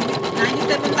 97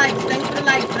 likes. Thanks for the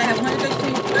likes, but I have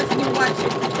 113 people watching.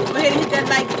 Go ahead and hit that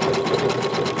like.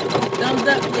 Thumbs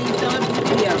up, please. Thumbs up the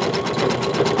video.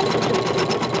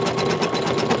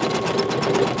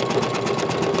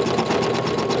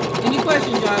 Any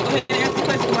questions, y'all? Go ahead and ask the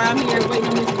question while I'm here waiting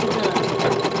on this to be done.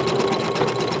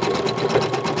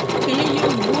 Can you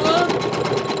use wool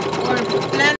or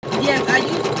flannel? Yes, I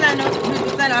use flannel. Here's the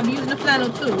flannel. I'm using the flannel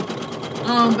too.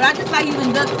 But I just like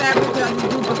using duck fabric because I just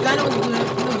do, but flannel is good.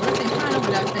 Let's say flannel,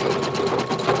 what I say?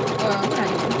 What I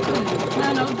use?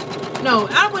 Flannel? No,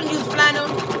 I wouldn't use flannel,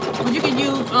 but you can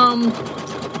use,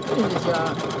 what is this,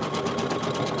 y'all?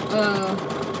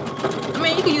 I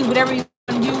mean, you can use whatever you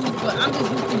want to use, but I'm just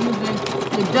used to using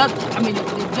the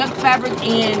duck fabric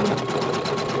and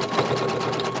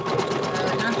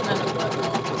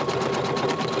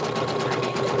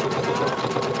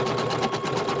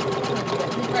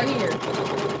right here.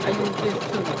 I use this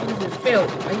too. This is felt.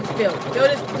 I use felt. Felt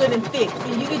is good and thick.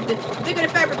 See, you get the thicker the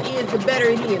fabric is, the better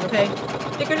it is, okay? The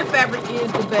thicker the fabric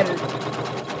is, the better.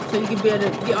 So you can be able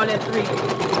to get all that thread.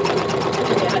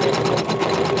 Look at how that's going.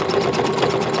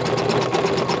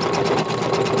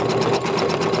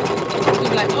 You'll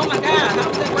be like, oh my God, how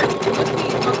is that working? You'll see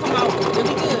it's gonna come out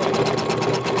really good.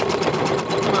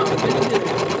 Come out really good.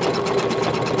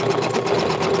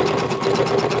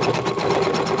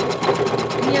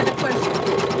 Any other questions?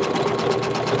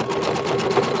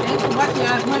 Thanks for watching.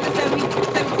 I have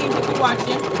 117 people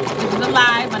watching. This is a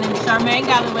live. My name is Charmaine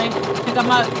Galloway. Check out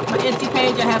my Etsy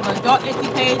page. I have an adult Etsy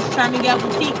page, Charminggal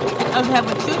Boutique. I also have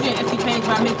a children Etsy page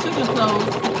where I make children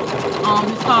clothes.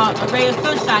 It's called A Ray of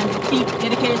Sunshine Boutique,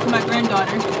 dedicated to my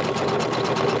granddaughter.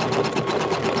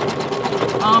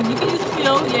 You can use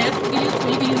fill, yes.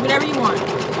 You can use whatever you want.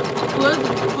 Full is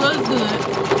good.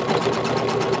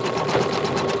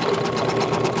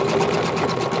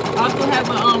 Also have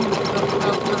a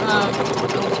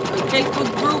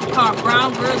Facebook group called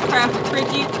Brown Girls Craft with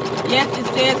Cricket. Yes, it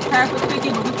says craft with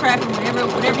Cricket, but we craft it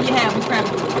whatever you have, we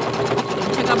craft it.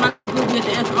 Check out my group. You have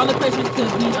to answer all the questions to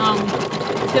be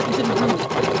accepted to the group.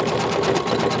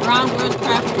 Brown Girls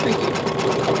Craft with Cricket.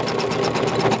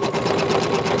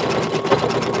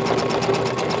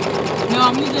 No,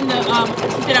 I'm using the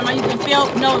she said, am I using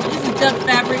felt? No, this is duck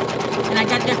fabric, and I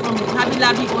got that from Hobby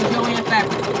Lobby or Joanne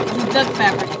fabric. This is duck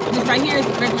fabric. This right here is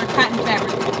regular cotton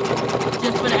fabric,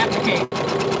 just for the applique.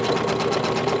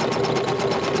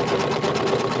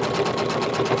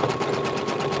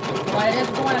 While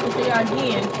that's going, I can show y'all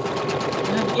again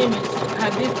another image.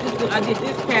 I did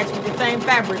this patch with the same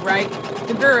fabric, right? It's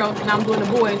the girl, and I'm doing the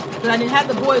boy. But I didn't have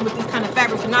the boy with this kind of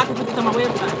fabric, so now I can put this on my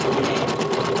website.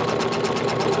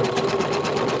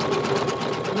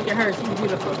 Look at her, she's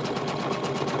beautiful.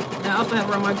 And I also have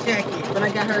her on my jacket, but I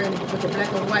got her in with the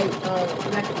black and white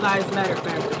Black Lives Matter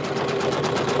fabric.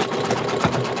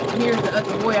 Here's the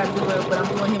other boy I do it, but I'm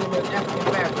doing him in the African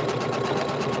fabric.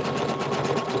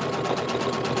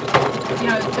 See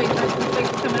how his face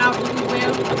is coming out really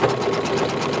well?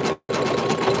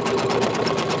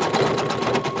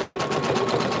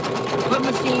 What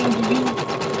machine do you,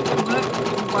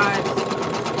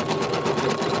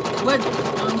 what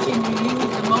machine do you use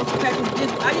the most to patch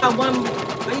this? I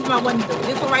use my one needle.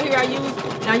 This one right here I use,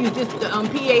 and I use this, the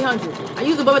P800. I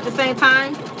use them both at the same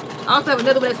time. I also have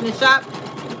another one that's in the shop,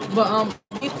 but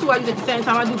these two I use at the same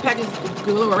time. I do patches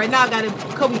galore. Right now I got a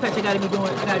Kobe patch I gotta be doing.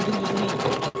 I gotta do this week.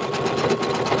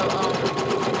 So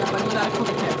I do a lot of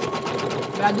Kobe patches.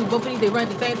 But I do both of these, they run at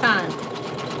the same time.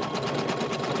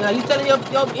 Are you selling your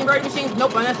embroidery machines?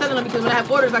 Nope, I'm not selling them because when I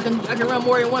have orders I can run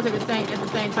more than once at the same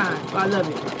time. So I love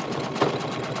it.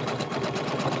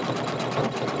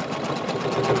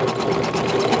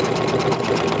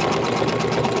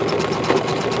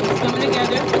 It's coming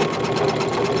together.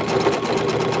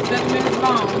 7 minutes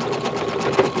long.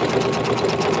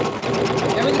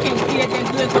 I really can't see that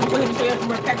good, so I'm going to show you some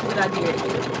more patches that I did.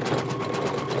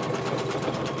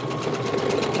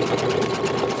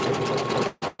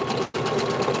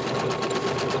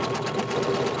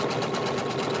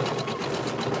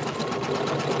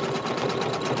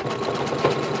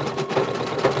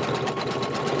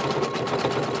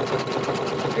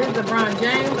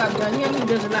 James, I've done him. He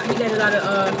does a lot. He got a lot of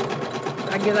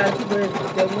I get a lot of people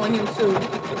that want him too.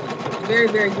 Very,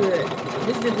 very good.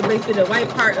 This is just basically the white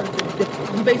part of the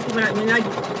you basically when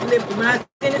I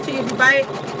send it to you, if you buy it,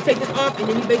 you take this off, and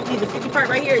then you basically the sticky part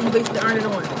right here, and you basically iron it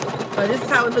on. So this is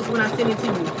how it looks when I send it to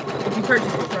you if you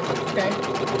purchase it from me. Okay.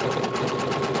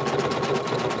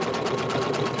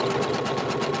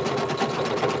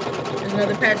 There's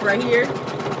another patch right here.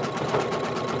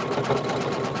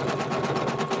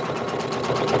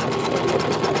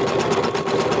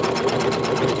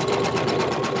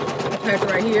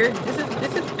 Right here. This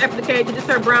is applique. This is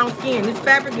her brown skin. This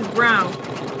fabric is brown.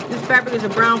 This fabric is a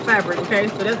brown fabric. Okay,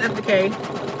 so that's applique.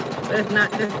 That's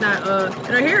not. And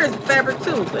her hair is fabric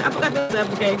too. So I forgot this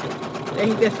applique.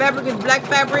 The fabric is black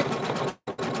fabric.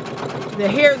 The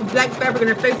hair is black fabric, and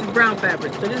her face is brown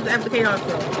fabric. So this is applique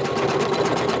also.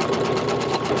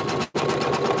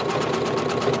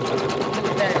 Look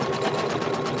at that.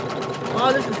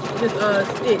 All this is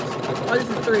stitch. All this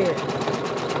is thread.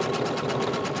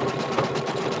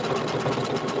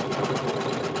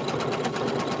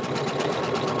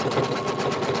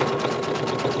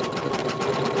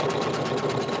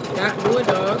 Got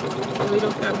bulldogs. So we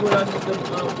don't got bulldogs.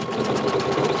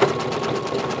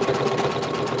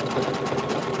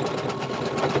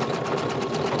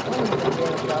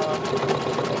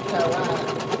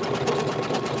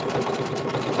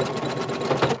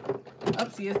 Up,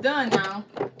 see, it's done now.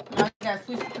 I gotta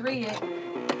switch. thread.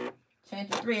 Change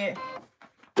the thread.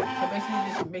 So basically,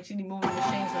 just make sure you move the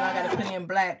machine. So now I gotta put in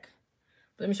black.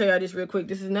 Let me show y'all this real quick.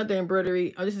 This is another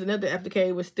embroidery. Oh, this is another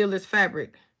applique with stillest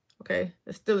fabric. Okay,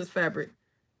 the stillest fabric.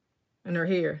 And her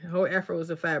hair. The whole afro is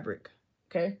a fabric.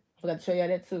 Okay, I forgot to show y'all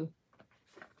that too.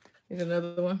 Here's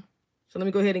another one. So let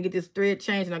me go ahead and get this thread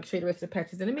changed, and I can show you the rest of the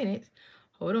patches in a minute.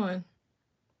 Hold on.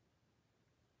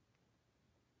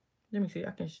 Let me see.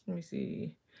 Let me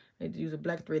see. I need to use a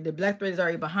black thread. The black thread is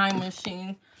already behind my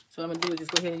machine. So what I'm gonna do is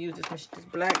just go ahead and use this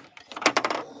black.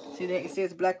 See that it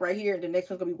says black right here. The next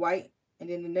one's gonna be white, and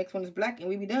then the next one is black, and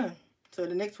we be done. So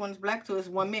the next one is black, so it's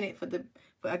 1 minute for the.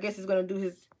 But I guess it's gonna do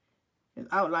his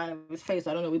outline of his face.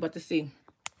 I don't know. We about to see.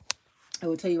 I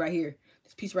will tell you right here.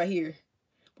 This piece right here,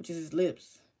 which is his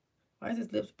lips. Why is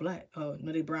his lips black? Oh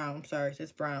no, they brown. I'm sorry,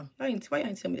 that's brown. Why you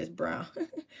ain't tell me that's brown?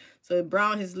 So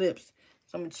brown his lips.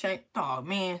 So I'm gonna change. Oh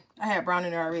man, I had brown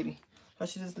in there already. So I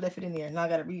should just left it in there. Now I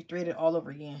gotta re-thread it all over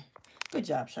again. Good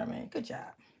job, Charmaine. Good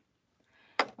job.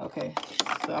 Okay,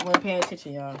 so I wasn't paying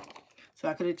attention, y'all. So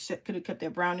I could have kept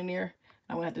that brown in there.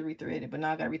 I wouldn't have to re-thread it, but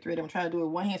now I gotta re-thread it. I'm trying to do it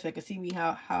with one hand so I can see me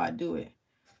how I do it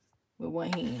with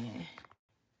one hand.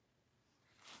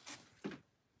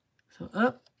 So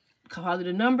up, follow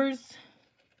the numbers.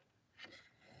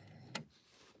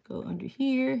 Go under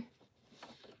here.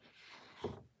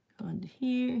 Go under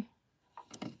here.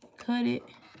 Cut it.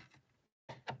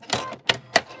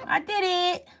 I did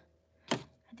it.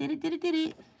 Did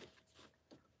it.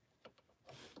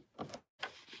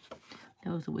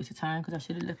 That was a waste of time because I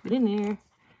should have left it in there.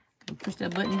 Push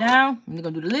that button down. And we're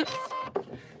going to do the lips.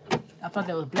 I thought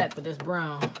that was black, but that's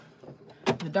brown.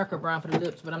 The darker brown for the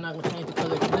lips, but I'm not going to change the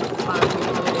color. The lips is fine. The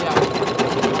color they are.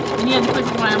 Any other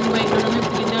questions while I'm waiting on the lips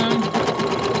to get done?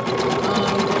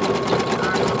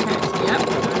 Yep.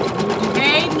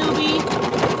 Hey, newbie.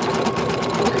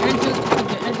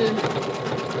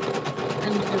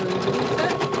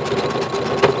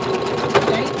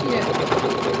 Thank you.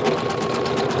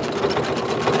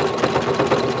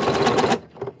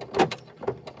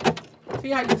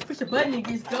 See how you just push the button and it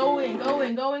gets going.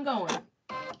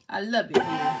 I love it here.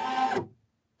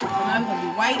 So now it's going to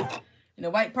be white. And the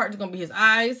white part is going to be his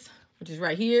eyes, which is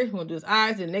right here. We're going to do his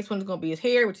eyes. And the next one is going to be his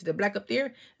hair, which is the black up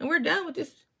there. And we're done with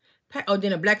this. Oh,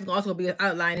 then the black is also going to be his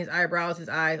outline, his eyebrows, his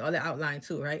eyes, all that outline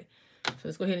too, right? So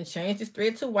let's go ahead and change this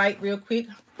thread to white real quick.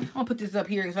 I'm going to put this up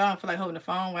here because I don't feel like holding the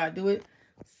phone while I do it.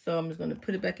 So I'm just going to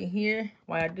put it back in here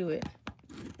while I do it.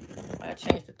 While I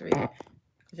change the thread.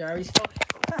 Because you already saw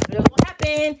that's what's going to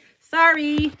happen.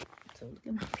 Sorry. So look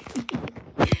at my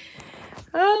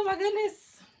oh my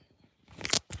goodness.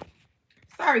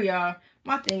 Sorry, y'all.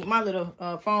 My little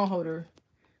phone holder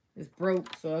is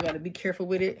broke, so I got to be careful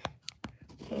with it.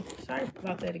 So sorry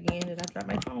about that again. That I dropped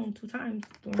my phone 2 times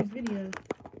during this video.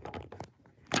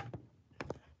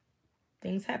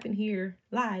 Things happen here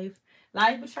live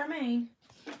with Charmaine.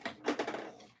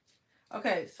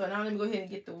 Okay, so now let me go ahead and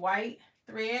get the white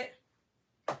thread.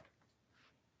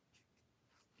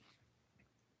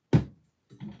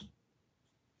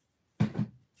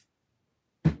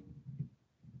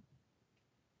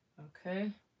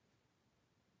 Okay.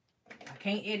 I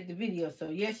can't edit the video, so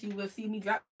yes, you will see me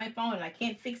drop my phone, and I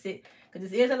can't fix it because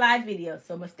this is a live video.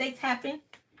 So mistakes happen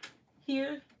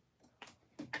here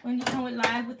when you come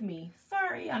live with me.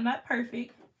 Sorry, I'm not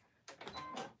perfect.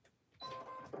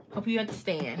 Hope you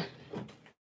understand.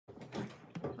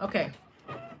 Okay.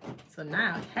 So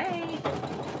now, hey.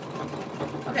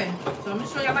 Okay, so I'm gonna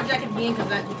show y'all my jacket again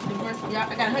because I got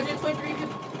 123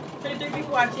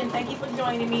 people watching. Thank you for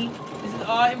joining me. This is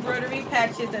all embroidery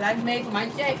patches that I've made for my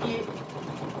jacket.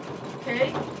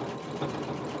 Okay.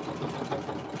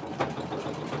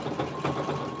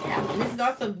 Yeah, and this is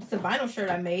also a vinyl shirt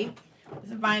I made.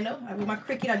 It's a vinyl. I do my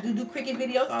cricket. I do cricket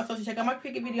videos. Also, so check out my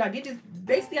cricket video. I did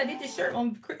this shirt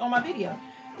on my video.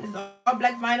 This is all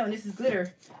black vinyl, and this is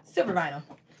glitter silver vinyl.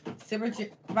 Silver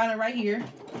vinyl right here.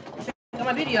 Check out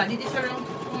my video. I did this shirt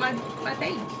on my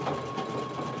page.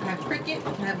 I have cricket.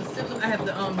 I have the silver. I have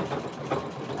the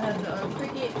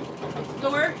cricket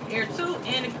Explorer Air 2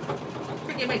 and a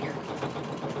cricket maker.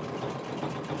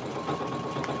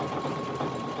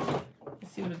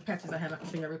 Let's see what the patches I have. I can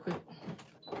show you real quick.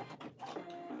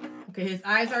 Okay, his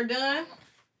eyes are done.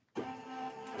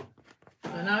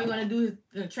 So now we're gonna do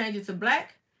is change it to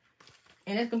black,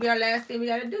 and that's gonna be our last thing we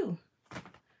gotta do.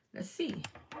 Let's see.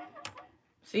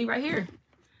 See right here.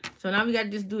 So now we gotta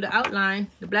just do the outline,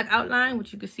 the black outline,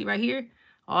 which you can see right here.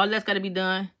 All that's gotta be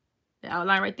done. The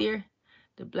outline right there,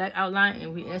 the black outline,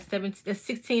 and that's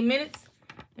 16 minutes,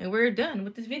 and we're done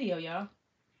with this video, y'all.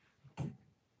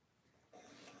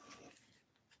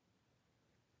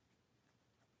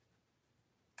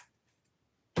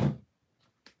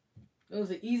 It was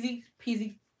an easy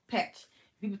peasy patch.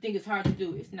 People think it's hard to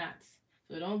do. It's not.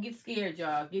 So don't get scared,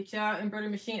 y'all. Get y'all embroidery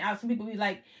machine out. Some people be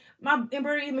like, my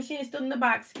embroidery machine is still in the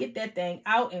box. Get that thing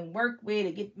out and work with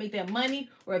it. Make that money.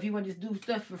 Or if you want to just do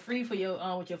stuff for free for your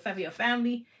with your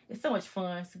family, it's so much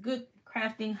fun. It's a good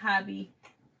crafting hobby.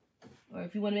 Or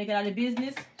if you want to make it out of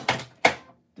business,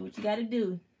 do what you got to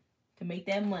do to make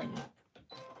that money.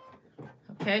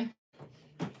 Okay.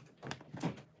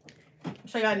 I'll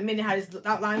show y'all in a minute how this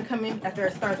outline coming after I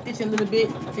start stitching a little bit,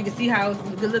 so you can see how it's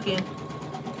good looking.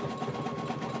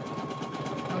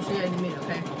 I'll show you in a minute,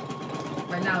 okay?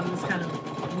 Right now it looks kind of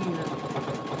weird.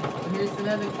 So here's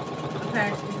another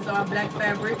patch. This is all black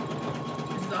fabric.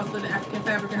 This is also the African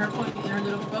fabric in her point in her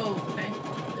little bows, okay?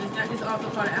 This is also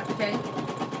called an applique.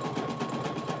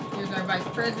 Here's our vice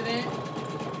president.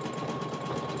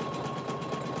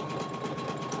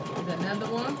 Here's another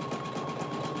one.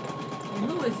 And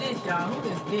who is this, y'all? Who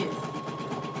is this?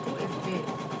 Who is this?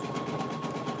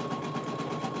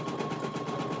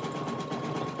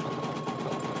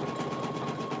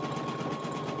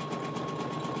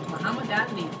 Muhammad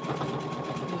Ali.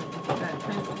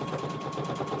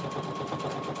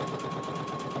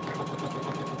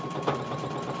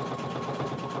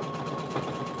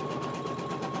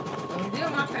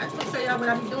 Show y'all what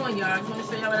I be doing, y'all. I just want to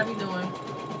show y'all what I be doing.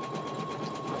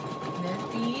 And that's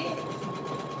be it.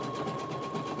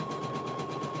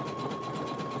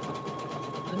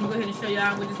 Let me go ahead and show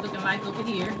y'all what it's looking like over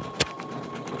here.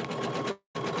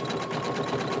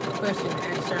 Question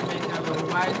asked Charmaine Galloway,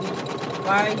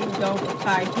 why you don't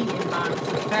apply heat and bonds to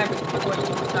the fabric before you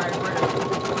start wearing?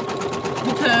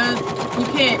 Because you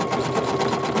can't.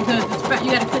 Because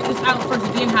you gotta put this out first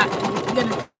and then hot. You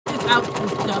gotta out the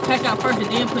patch out first and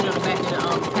then put it on the back of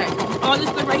the patch. All this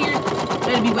stuff right here,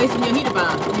 that'll be wasting your heater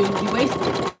bond. You'll be wasting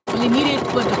it. You need it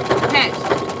for the patch.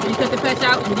 So you cut the patch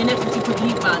out and then that's what you put the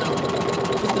heat bond on.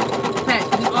 Just the patch.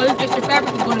 Because all this extra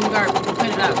fabric is going in the garbage. You cut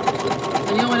it out.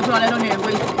 So you don't want to put all that on there and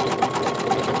waste it.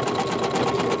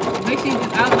 Make sure you're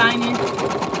just outlining,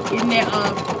 getting that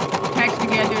patch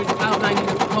together, just outlining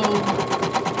the whole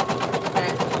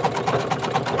patch.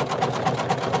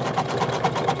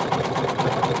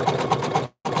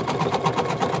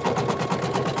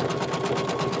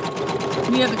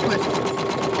 Any other questions?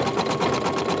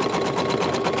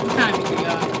 What time is it,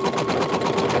 y'all?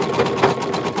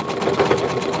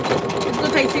 It's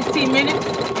gonna take 16 minutes,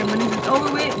 and when this is over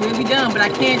with, we'll be done. But I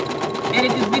can't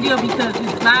edit this video because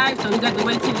it's live, so we got to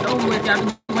wait till it's over with. Y'all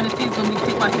want to see it's gonna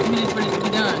take about 6 minutes for this to be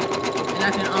done, and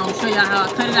I can show y'all how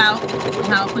I cut it out and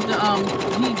how I put the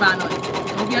heat bond on it.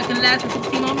 So hope y'all can last for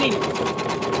 16 more minutes.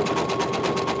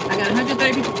 I got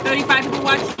 135 people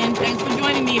watching, and thanks for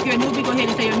joining me. If you're a newbie, go ahead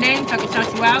and say your name so I can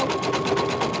shout you out.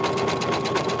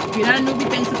 If you're not a newbie,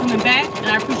 thanks for coming back, and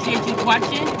I appreciate you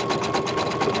watching,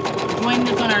 joining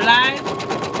us on our live.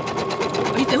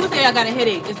 Oh, you said, who said I got a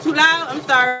headache? It's too loud? I'm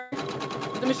sorry.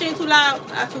 Is the machine too loud?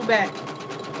 That's too bad.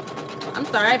 I'm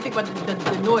sorry, I didn't think about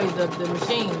the noise of the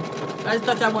machine. I just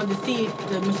thought y'all wanted to see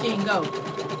the machine go.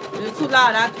 If it's too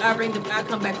loud, I'll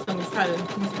come back to try to,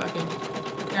 let me see if I can,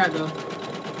 there I go.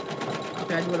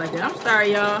 I do it like that. I'm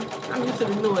sorry, y'all. I'm used to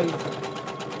the noise.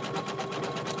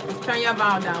 Just turn your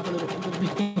volume down for a little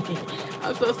bit.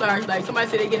 I'm so sorry. Like somebody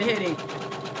said they get a headache.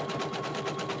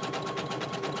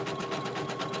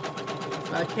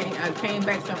 So I came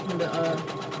back some from the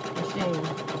machine.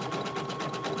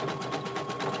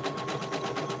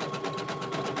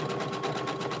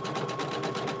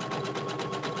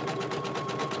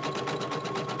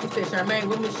 He said, Charmaine,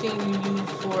 what machine you use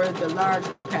for the large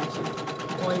patches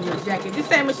on your jacket? This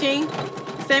same machine,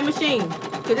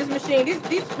 Cause this machine,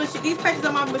 these patches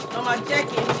on my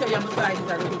jacket. Let me show y'all what sizes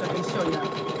I really can show y'all.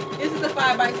 This is a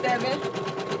 5x7.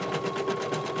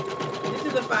 This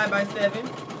is a 5x7.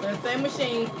 So the same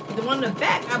machine. The one in the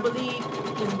back, I believe,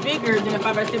 is bigger than a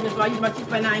 5x7. So I use my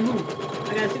 6x9 hoop.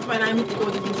 I got a 6x9 hoop to go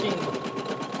with this machine.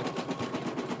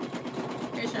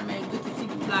 Hey Charmaine, good to see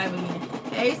you live again.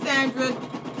 Hey Sandra,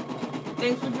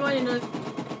 thanks for joining us.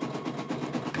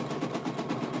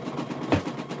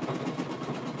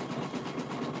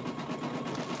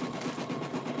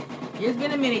 It's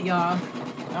been a minute, y'all.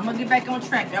 I'm gonna get back on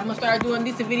track. I'm gonna start doing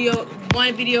this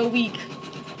one video a week.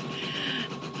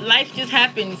 Life just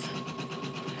happens.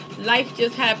 Life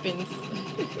just happens.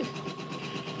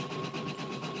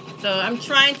 So I'm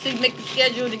trying to make the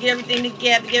schedule to get everything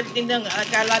together, get everything done. I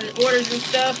got a lot of orders and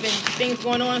stuff and things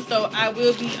going on, so I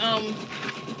will be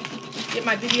get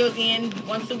my videos in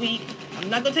once a week. I'm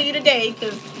not gonna tell you today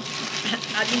because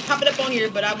I didn't pop it up on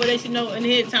here, but I will let you know in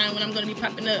ahead of time when I'm gonna be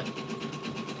popping up.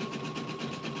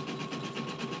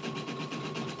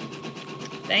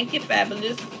 Thank you,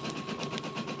 Fabulous.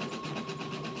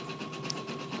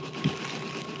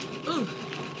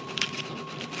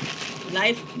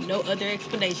 Life, no other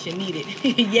explanation needed.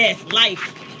 Yes,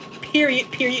 life. Period,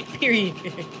 period, period.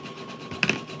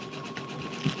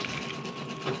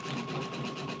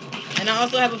 And I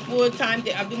also have a full-time,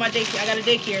 I do my daycare. I got a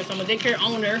daycare, so I'm a daycare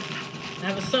owner. I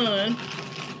have a son.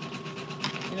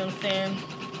 You know what I'm saying?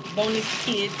 Bonus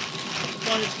kids,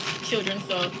 bonus children.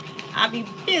 So I'll be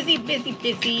busy, busy,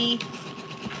 busy.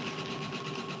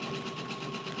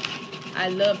 I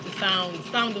love the sound.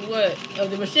 Sound of what? Of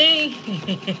the machine?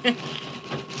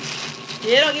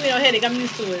 Yeah, don't give me no headache. I'm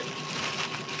used to it.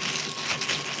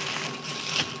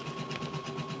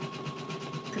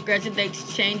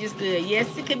 Congratulations. Change is good.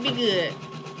 Yes, it could be good.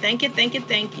 Thank you, thank you,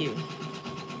 thank you.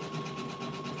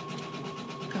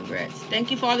 Congrats. Thank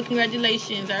you for all the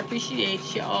congratulations. I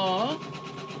appreciate you all.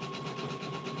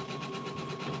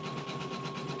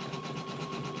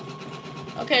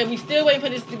 Okay, we still waiting for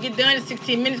this to get done in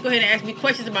 16 minutes. Go ahead and ask me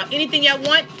questions about anything y'all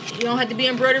want. You don't have to be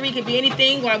embroidery. It could be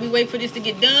anything while we wait for this to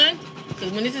get done.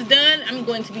 Because when this is done, I'm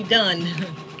going to be done.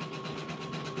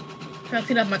 Trying to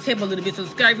clean up my table a little bit. So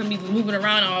it's scary for me moving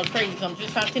around all crazy. So I'm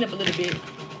just trying to clean up a little bit.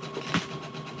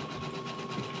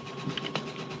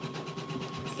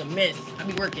 It's a mess. I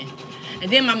be working. And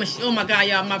then my machine, oh my God,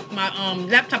 y'all, my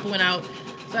laptop went out.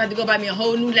 So I had to go buy me a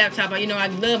whole new laptop. You know, I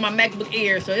love my MacBook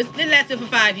Air. So it lasted for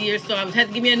 5 years. So I had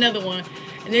to give me another one.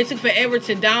 And then it took forever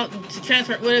to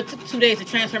transfer. Well, it took 2 days to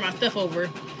transfer my stuff over.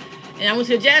 And I went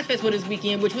to the Jazz Festival this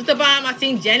weekend, which was the bomb. I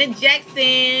seen Janet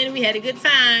Jackson. We had a good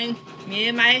time. Me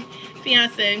and my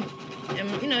fiance.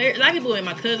 And, you know, a lot of people, and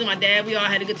my cousin, my dad, we all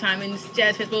had a good time in this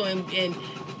Jazz Festival. And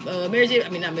Mary J, I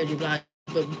mean, not Mary J. Blige,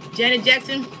 but Janet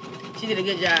Jackson, she did a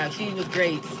good job. She was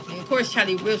great. And, of course,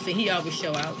 Charlie Wilson, he always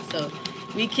show out. So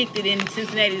we kicked it in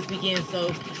Cincinnati this weekend.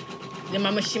 So then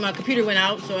my computer went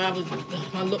out. So my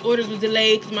orders was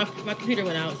delayed because my computer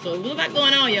went out. So a lot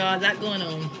going on, y'all. A lot going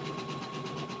on.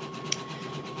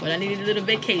 But I needed a little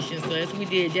vacation. So that's what we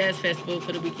did. Jazz Festival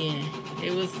for the weekend.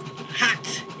 It was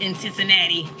hot in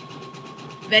Cincinnati.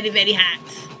 Very, very hot.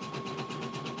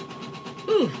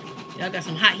 Whew. Y'all got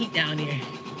some hot heat down there.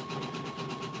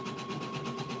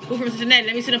 Who from Cincinnati?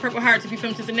 Let me see the purple hearts if you're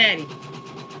from Cincinnati.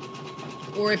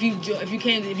 Or if you was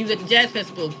at the Jazz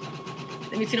Festival,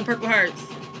 let me see the purple hearts.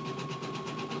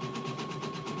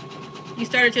 You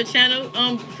started your channel,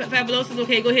 Fabulosus.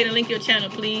 Okay, go ahead and link your channel,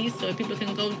 please, so people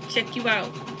can go check you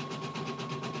out.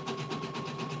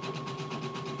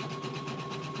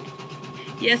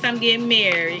 Yes, I'm getting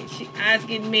married. I was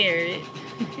getting married.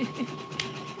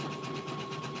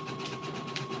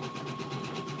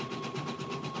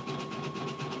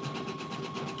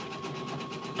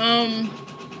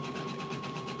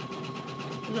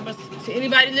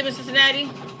 Anybody live in Cincinnati?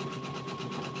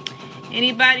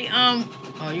 Anybody? Oh,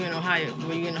 you're in Ohio.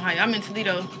 Well, you're in Ohio. I'm in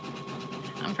Toledo.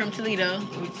 I'm from Toledo.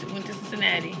 We went to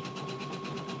Cincinnati.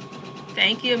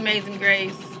 Thank you, Amazing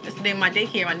Grace. That's the name of my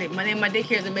daycare. My name of my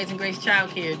daycare is Amazing Grace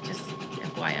Child Care. Just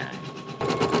FYI.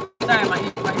 Sorry, my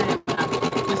ear.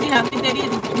 But see how thick that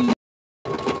is? You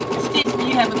stitch when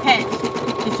you have a patch.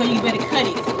 And so you better cut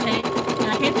it, okay?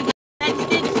 And I can't think of that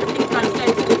stitch. I think it's about a set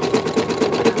stitch.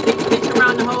 I think stitch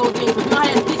around the whole thing. So if you don't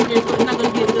have a stitch there, so it's not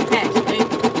going to be a good patch, okay?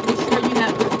 Make sure you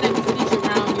have a steady stitch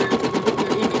around your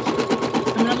image.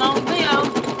 It's coming along well.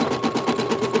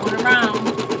 It's going around.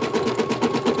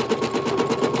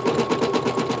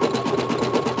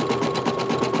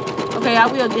 Okay, I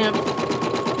will, Jim.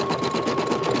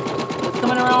 It's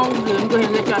coming around good. Let me go ahead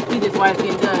and let y'all see this while it's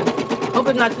getting done. Hope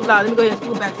it's not too loud. Let me go ahead and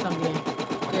screw back some in.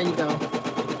 There you go.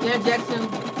 Janet Jackson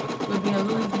will be in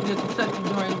Louisville, Kentucky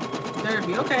during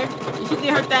Derby. Okay. She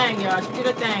did her thing, y'all. She did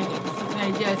her thing at the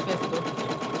Cincinnati Jazz Festival.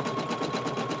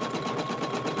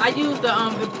 I used the,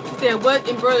 she said, what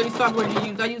embroidery software do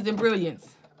you use? I use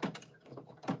Embrilliance.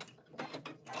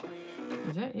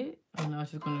 Is that it? Oh, no,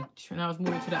 she's going to, now it's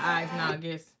moving to the eyes now, I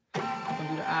guess. I'm going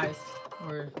to do the eyes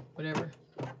or whatever.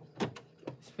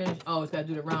 It's finished. Oh, it's got to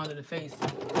do the round of the face.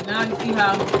 So now you see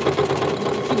how, you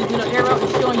see this little arrow?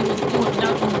 It's showing you what it's doing.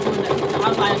 Now it's doing the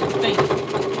outline of his face. It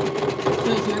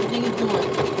shows you everything it's doing.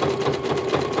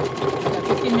 We got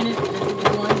 15 minutes. That's what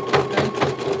we're doing. Okay?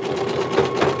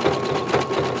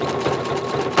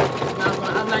 So now I'm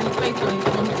going to outline his face. So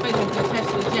his face will be attached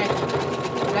to the jacket.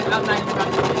 So that's outlining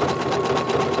around his face.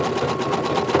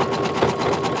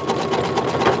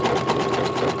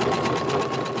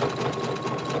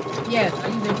 Yes, I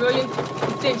use Embroidery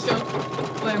Essential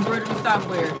for embroidery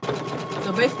software.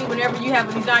 So basically, whenever you have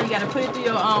a design, you got to put it through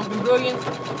your Embroiderings.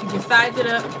 You can size it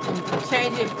up, and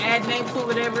change it, add names to it,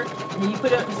 whatever. And then you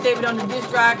put it, you save it on the disk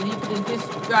drive, and you put the disk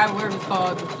drive, whatever it's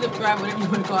called, the flip drive, whatever you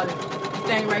want to call it. This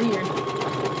thing right here.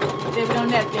 Save it on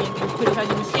that thing, and put it on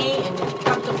your machine, and it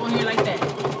pops up on here like that.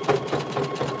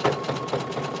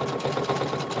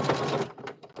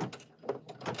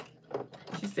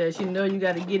 says, you know you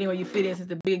got to get in where you fit in since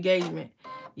the big engagement.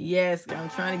 Yes, I'm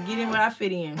trying to get in where I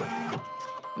fit in.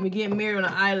 We get married on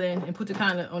an island and put the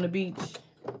kind on the beach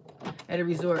at a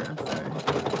resort. I'm sorry.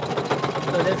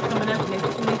 So that's coming up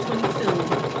next 2022.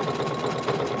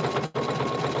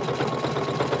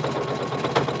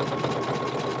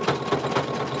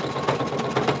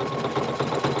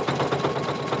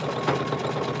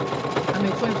 I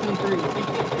mean 2023.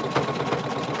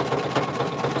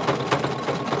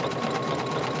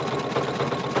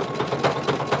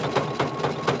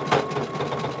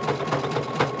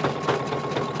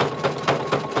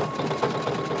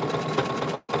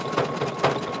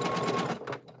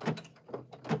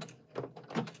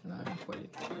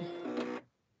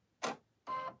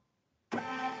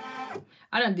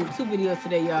 I done did 2 videos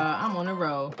today, y'all. I'm on the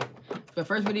road. The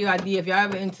first video I did, if y'all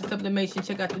ever into sublimation,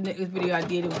 check out the next video I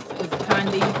did. It's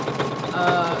Candy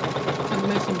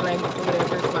sublimation blankets or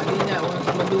whatever. So I did that one.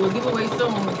 I'm gonna do a giveaway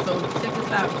soon. So check this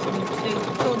out. Stay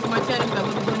tuned to my channel because I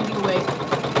will be doing a giveaway.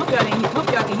 Hope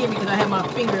y'all can hear me because I have my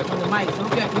finger on the mic. So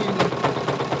hope y'all can hear me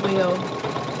well.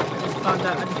 I just found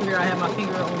out. I just figured I have my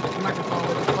finger on the microphone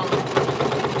with the phone.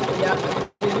 So yeah,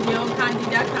 video on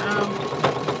Candy.com.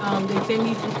 They sent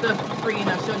me some stuff for free and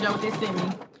I showed y'all what they sent me.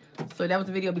 So that was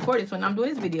the video before this one. I'm doing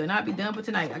this video and I'll be done for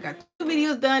tonight. I got 2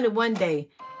 videos done in one day.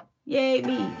 Yay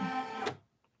me.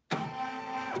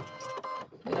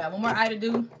 We got one more eye to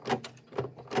do.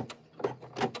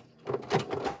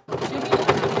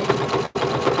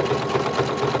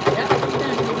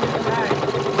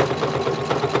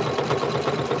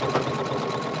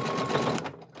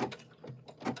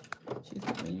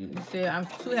 You said, I'm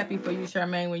too happy for you,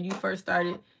 Charmaine. When you first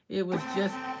started, it was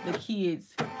just the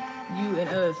kids, you and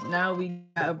us. Now we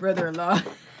got a brother-in-law.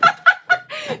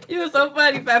 You were so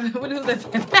funny, Fabulous. What was that?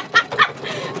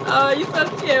 Oh, you're so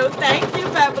cute. Thank you,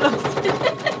 Fabulous.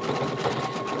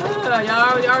 Oh,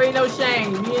 y'all already know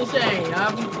Shane. Me and Shane.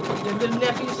 Y'all be the little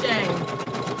nephew Shane.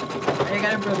 I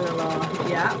got a brother-in-law.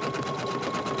 Yeah.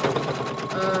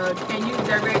 Can you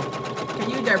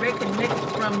direct connect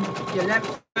from your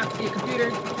laptop to your computer?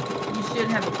 You should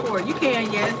have a cord. You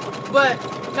can, yes, but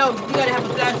no, you gotta have a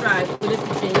flash drive for this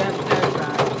machine. You have a flash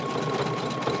drive.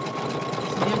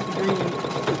 It's green.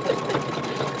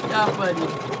 Y'all funny.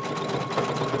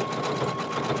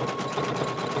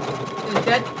 Is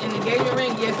that an engagement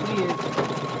ring? Yes, it is.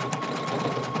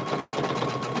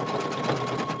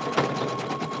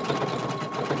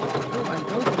 Oh, I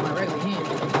go for my regular hand.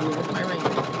 Yeah, that's my ring.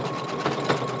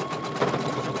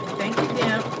 Thank you,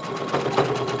 Dem.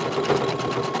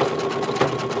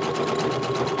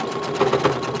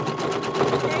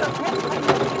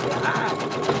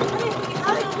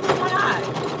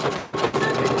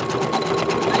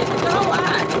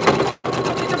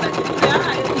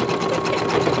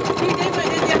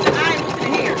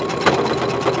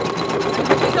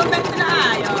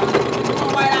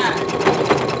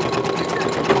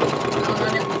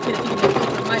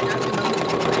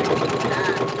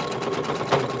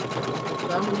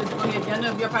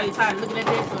 You're probably tired of looking at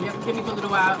this, so you have to give me for a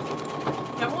little while.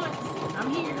 At once, I'm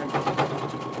here.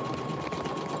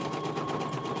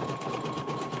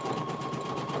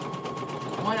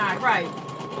 One eye, right.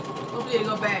 Hopefully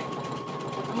it'll go back.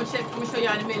 I'm gonna show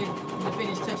y'all in a minute the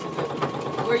finished touches of it.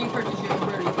 Where you purchase your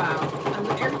embroidery files.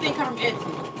 Everything comes from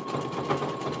Etsy.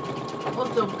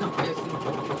 Most of them come from Etsy.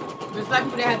 But it's like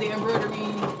people that have the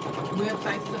embroidery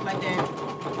websites and stuff like that.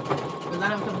 But a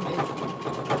lot of them come from Etsy.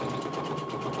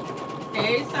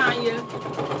 Hey, Sonya.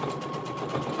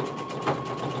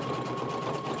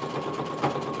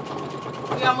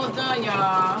 We almost done,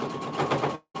 y'all.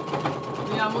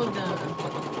 We almost done.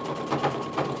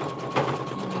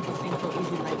 You make it seem so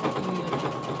easy, like any of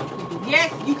this.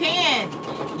 Yes, you can.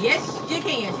 Yes, you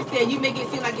can. She said you make it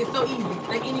seem like it's so easy,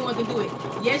 like anyone can do it.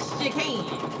 Yes, you can.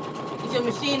 Get your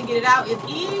machine and get it out. It's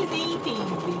easy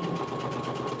peasy.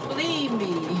 Believe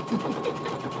me.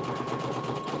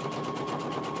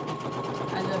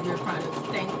 I love your products.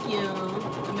 Thank you.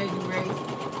 Amazing Grace.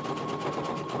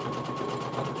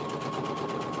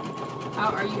 How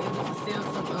are you able to sell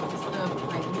some of the stuff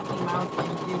like Mickey Mouse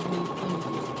and Disney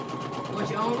images? What's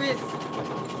your own risk?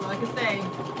 That's all I can say.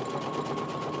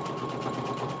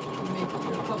 You make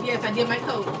your coat. Yes, I did my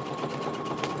coat.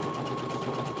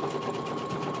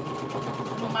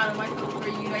 I'm gonna model my coat for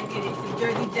you. I did it. It's a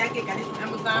jersey jacket. Got it from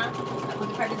Amazon. I put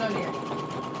the prices on there.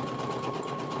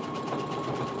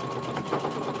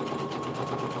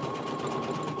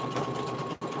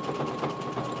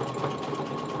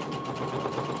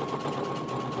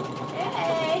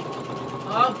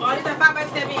 All these are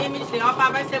 5x7 image. They all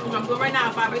 5x7. I'm going right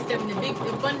now 5x7. The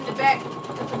one in the back,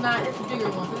 it's a bigger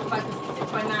one. So it's like a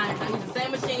 6x9. I use the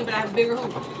same machine, but I have a bigger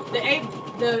hoop.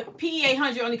 The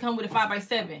PE800 only comes with a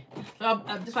 5x7. So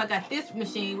that's why I got this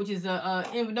machine, which is a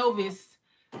Innovis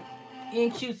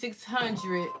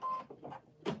NQ600.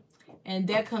 And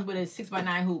that comes with a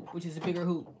 6x9 hoop, which is a bigger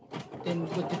hoop than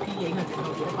with the PE800.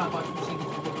 That's why I bought the machine, which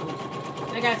is a bigger hoop.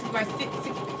 And I got a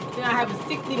 6x6. Then I have a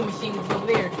 6 needle machine, which is over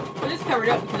there. But it's covered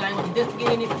up because I didn't want the dust to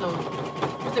get in it. So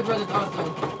it's the brothers also.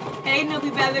 Hey,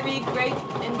 Newbie Valerie, great,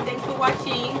 and thanks for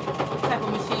watching. What type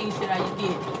of machine should I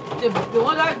get? The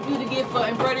one I do to get for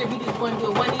embroidery, if you just want to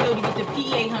do a 1 needle to get the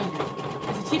PE800.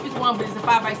 It's the cheapest one, but it's a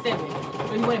 5x7.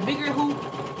 But if you want a bigger hoop,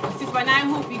 a 6x9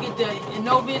 hoop, you get the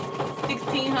Innovis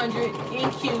 1600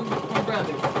 NQ from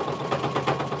Brothers.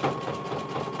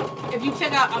 If you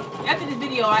check out, after this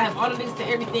video, I have all the links to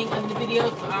everything under the video,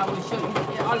 so I will show you,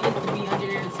 all the links will be under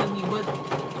there to tell you what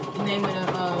the name of the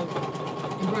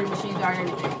embroidery machines are and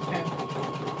everything, okay?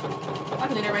 I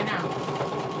can do that right now.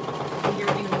 I can get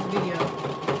everything in the video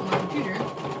on my computer.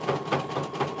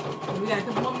 So we got a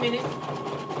couple more minutes.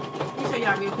 Let me show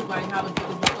y'all real quick how this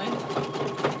is going.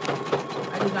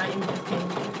 I designed images came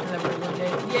celebrate one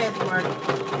day. Yes, Mark.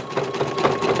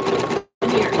 In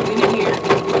here.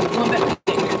 Going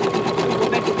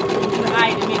back to the eye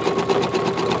in a minute.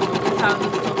 That's how it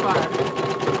looks so far.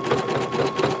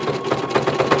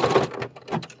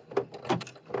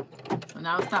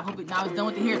 Now it's stop. Now it's done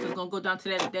with the hair, so it's gonna go down to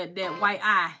that white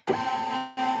eye.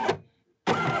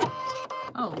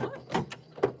 Oh, what?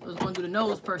 So it's gonna do the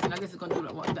nose first, and I guess it's gonna do the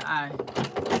eye.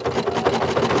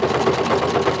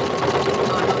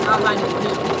 So outline in the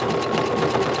middle.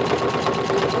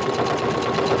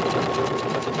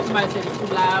 Somebody said it's too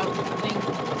loud. I think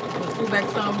we'll screw back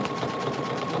some.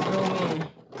 We'll zoom in.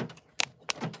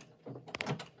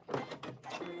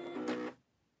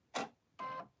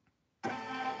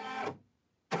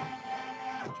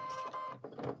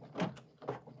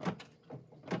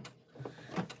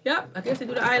 Yep, I guess they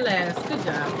do the eyelash. Good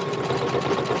job.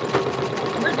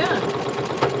 We're done.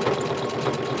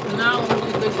 So now when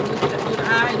we basically do the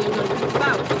eye, then we're going to do the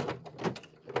flower.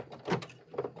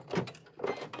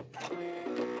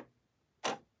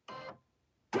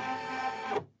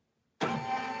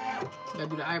 Gotta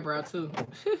do the eyebrow too.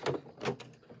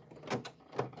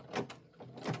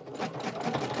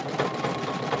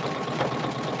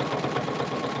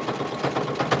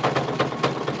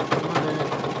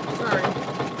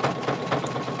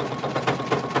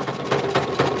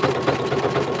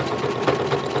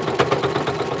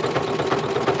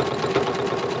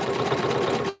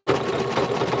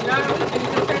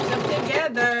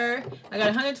 I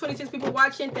got 126 people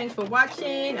watching. Thanks for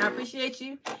watching. I appreciate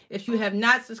you. If you have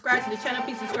not subscribed to the channel,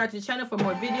 please subscribe to the channel for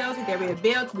more videos. Hit that red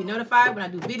bell to be notified when I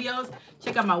do videos.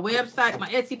 Check out my website, my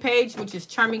Etsy page, which is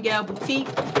Charminggal Boutique.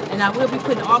 And I will be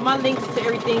putting all my links to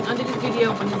everything under this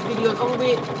video. When this video is over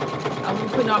with, I will be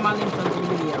putting all my links under the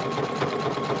video.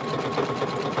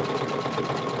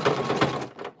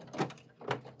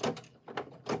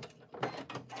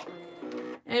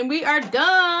 And we are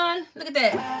done. Look at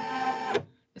that.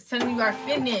 It's telling you are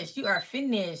finished. You are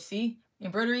finished. See?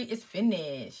 Embroidery is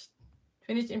finished.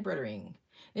 Finished embroidering.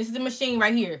 This is the machine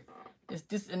right here.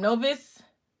 This Innovis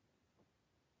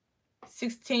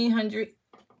 1600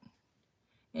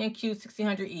 NQ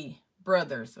 1600E.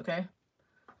 Brothers, okay?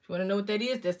 If you want to know what that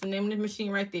is, that's the name of the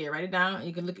machine right there. Write it down.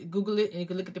 You can look at, Google it, and you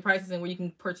can look at the prices and where you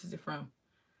can purchase it from.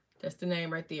 That's the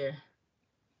name right there.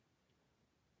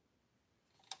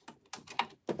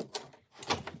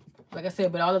 Like I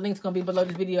said, but all the links going to be below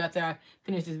this video after I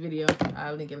finish this video.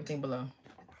 I'll link everything below.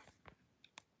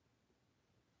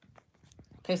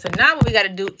 Okay, so now what we got to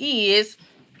do is,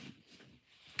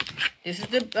 this is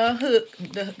the hook,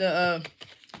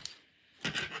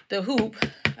 the hoop.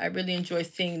 I really enjoy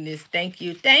seeing this. Thank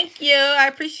you. Thank you. I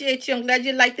appreciate you. I'm glad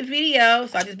you liked the video.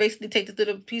 So I just basically take this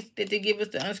little piece that they give us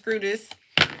to unscrew this.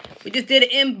 We just did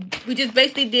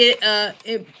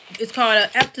it's called an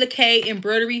applique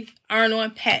embroidery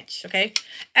iron-on patch, okay?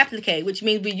 Applique, which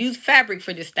means we use fabric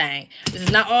for this thing. This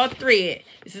is not all thread.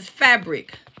 This is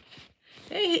fabric.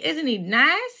 Hey, isn't he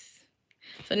nice?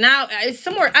 So now, it's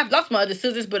somewhere, I've lost my other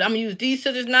scissors, but I'm going to use these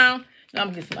scissors now. Now I'm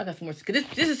gonna get some, I got some more, because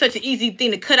this is such an easy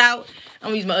thing to cut out. I'm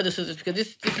going to use my other scissors, because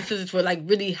this is scissors for, like,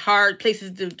 really hard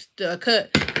places to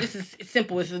cut. This is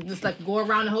simple. It's just like go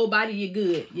around the whole body, you're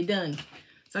good. You're done.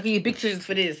 So I can use big scissors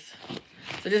for this.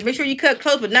 So just make sure you cut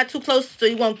close, but not too close so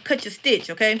you won't cut your stitch,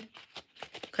 okay?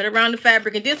 Cut around the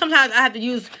fabric. And then sometimes I have to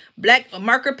use black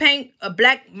marker paint.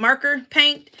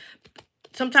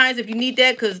 Sometimes if you need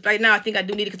that, because right now I think I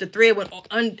do need it because the thread went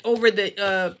over the...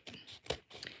 I'm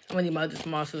going to need my other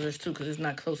small scissors too because it's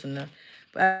not close enough.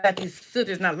 But I got these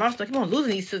scissors not lost. I keep on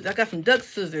losing these scissors. I got some duck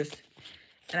scissors.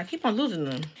 And I keep on losing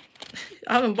them.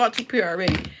 I haven't bought 2 pair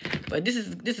already. But this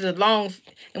is a long,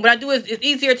 and what I do is it's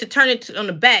easier to turn it on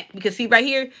the back, because see right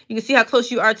here, you can see how close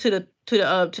you are to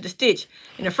the stitch.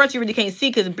 In the front you really can't see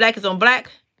because black is on black.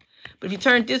 But if you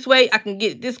turn it this way, I can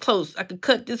get this close. I can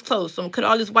cut this close. So I'm gonna cut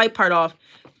all this white part off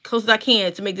close as I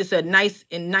can to make this a nice,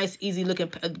 easy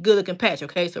looking, good looking patch.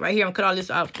 Okay, so right here I'm gonna cut all this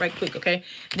out right quick. Okay,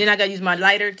 and then I gotta use my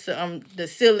lighter to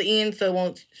seal the end so it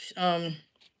won't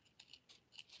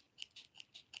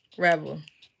ravel.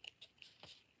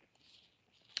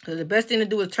 So the best thing to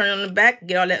do is turn it on the back,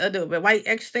 get all that other white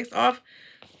excess off,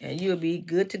 and you'll be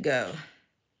good to go.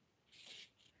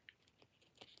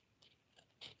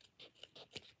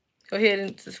 Go ahead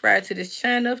and subscribe to this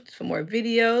channel for more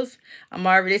videos.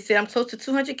 They said I'm close to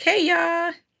 200K,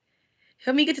 y'all.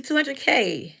 Help me get to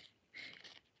 200K.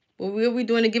 Well, we'll be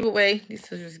doing a giveaway. These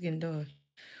scissors getting dark.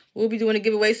 We'll be doing a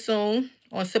giveaway soon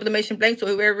on Sublimation Blank. So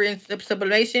whoever in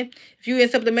Sublimation, if you in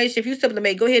Sublimation, if you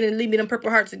sublimate, go ahead and leave me them purple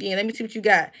hearts again. Let me see what you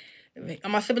got.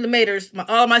 On my sublimators,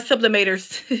 all my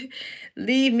sublimators,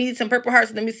 leave me some purple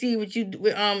hearts. Let me see what you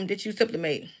that you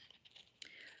sublimate.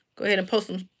 Go ahead and post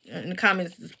them in the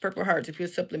comments. Purple hearts if you're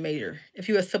a sublimator. If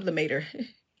you're a sublimator.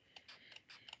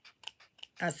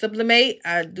 I sublimate.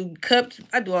 I do cups.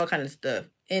 I do all kind of stuff.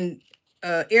 And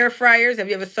air fryers. Have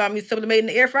you ever saw me sublimate in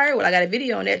the air fryer? Well, I got a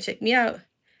video on that. Check me out.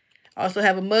 I also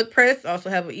have a mug press. Also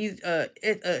have a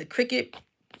Cricut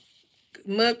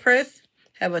mug press.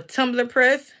 Have a tumbler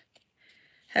press.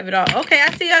 Have it all. Okay,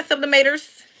 I see y'all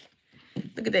sublimators.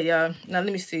 Look at that, y'all. Now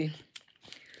let me see.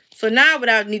 So now what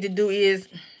I need to do is,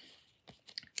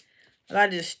 a lot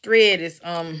of this thread is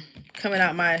coming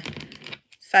out my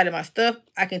side of my stuff.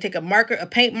 I can take a marker, a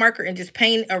paint marker, and just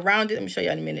paint around it. Let me show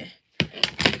y'all in a minute.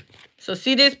 So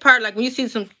see this part, like when you see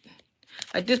some,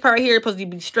 like this part right here, it's supposed to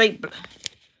be straight.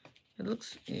 It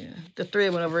looks, yeah, the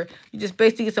thread went over. You just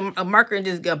basically get a marker and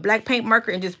just get a black paint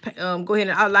marker and just go ahead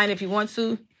and outline if you want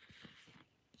to.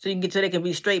 So you can get to they can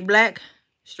be straight black.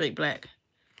 Straight black.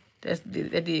 That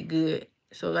did good.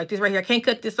 So like this right here, I can't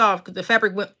cut this off because the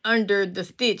fabric went under the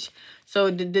stitch.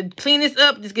 So to clean this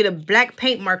up, just get a black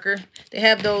paint marker. They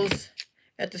have those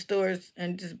at the stores,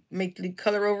 and just make the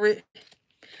color over it.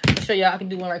 I'll show y'all. I can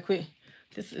do one right quick.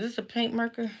 Is this a paint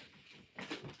marker?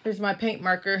 Here's my paint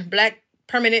marker. Black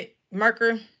permanent marker.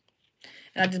 And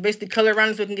I just basically color around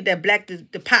it so we can get that black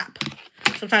to pop.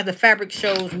 Sometimes the fabric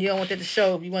shows and you don't want that to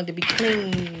show. You want it to be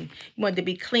clean. You want it to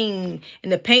be clean.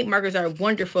 And the paint markers are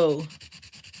wonderful.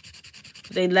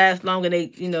 They last long and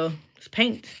they, you know, it's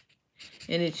paint.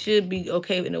 And it should be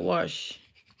okay in the wash.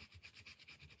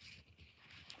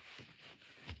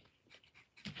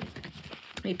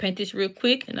 Let me paint this real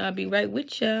quick and I'll be right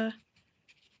with y'all.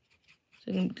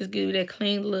 So you can just give you that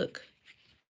clean look.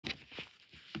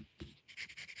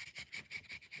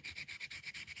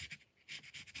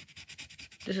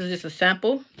 This is just a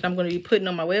sample that I'm going to be putting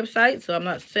on my website. So I'm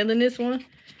not selling this one.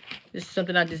 This is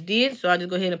something I just did. So I'll just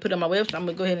go ahead and put it on my website. I'm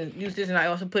going to go ahead and use this. And I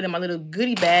also put it in my little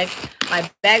goodie bag. My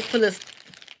bag full of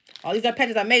all these are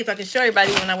patches I made so I can show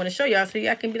everybody when I want to show y'all. So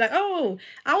y'all can be like, oh,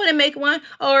 I want to make one.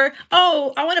 Or,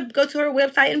 oh, I want to go to her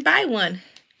website and buy one.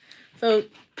 So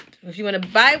if you want to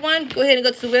buy one, go ahead and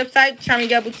go to the website,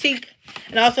 Charminggal Boutique.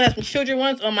 And I also have some children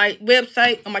ones on my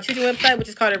website, on my children website, which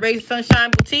is called a Raised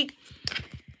Sunshine Boutique.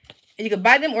 And you can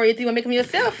buy them, or if you want to make them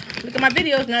yourself, look at my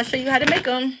videos and I'll show you how to make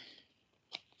them.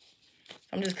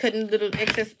 I'm just cutting little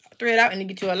excess thread out, and you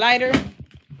get you a lighter.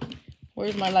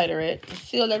 Where's my lighter at? To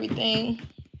seal everything.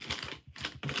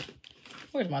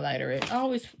 Where's my lighter at? I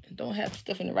always don't have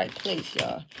stuff in the right place,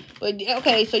 y'all. But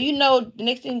okay, so you know the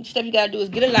next step you gotta do is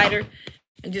get a lighter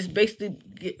and just basically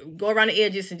go around the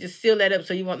edges and just seal that up,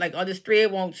 so you want like all this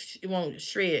thread won't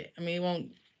shred. I mean, it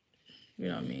won't. You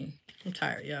know what I mean? I'm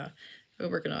tired, y'all. We're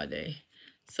working all day.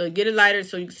 So get a lighter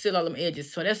so you can seal all them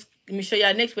edges. So that's, let me show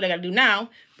y'all next what I gotta do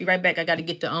now. Be right back. I gotta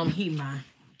get the heat mine.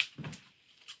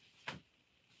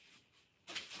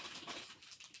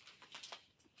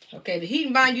 Okay, the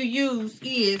heat bind you use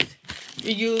is,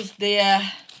 you use the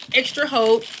extra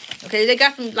hold. Okay, they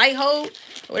got some light hold,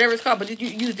 or whatever it's called, but you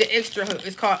use the extra hold.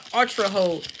 It's called ultra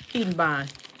hold heat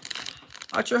bind.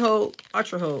 Ultra hold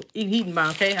heat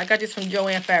bind. Okay, I got this from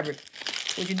Joanne Fabric.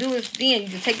 What you do is then you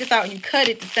just take this out and you cut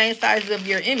it the same size of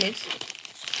your image.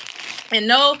 And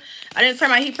no, I didn't turn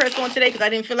my heat press on today because I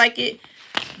didn't feel like it.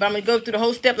 But I'm going to go through the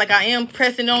whole step like I am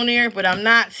pressing on there, but I'm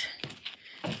not.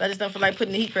 So I just don't feel like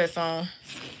putting the heat press on.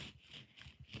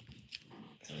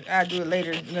 So I'll do it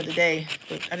later another day.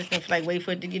 But I just don't feel like wait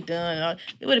for it to get done.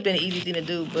 It would have been an easy thing to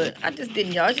do, but I just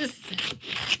didn't, y'all. It's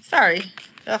just, sorry.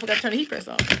 I forgot to turn the heat press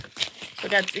on. So you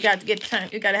got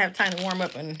to have time to warm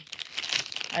up, and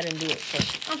I didn't do it.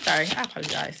 So I'm sorry. I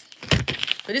apologize.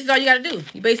 So this is all you got to do.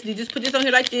 You basically just put this on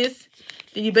here like this.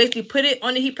 Then you basically put it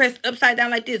on the heat press upside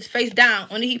down like this, face down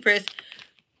on the heat press.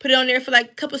 Put it on there for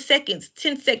like a couple seconds,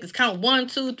 10 seconds. Count 1,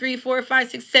 2, 3, 4, 5,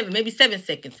 6, 7, maybe 7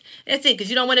 seconds. That's it, because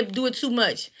you don't want to do it too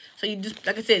much. So you just,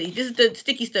 like I said, this is the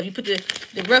sticky stuff. You put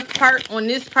the rough part on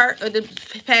this part of the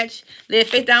patch, lay it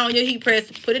face down on your heat press,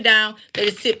 put it down, let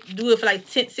it sit, do it for like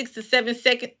 6 to 7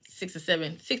 seconds, 6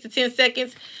 to 10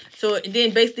 seconds. So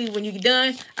then basically when you're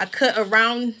done, I cut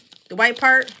around the white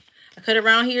part. I cut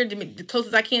around here to make the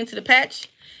closest I can to the patch.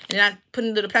 And then I put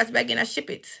the little plastic back in, I ship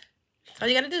it. That's all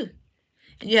you got to do.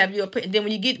 And you have your, then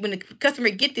when the customer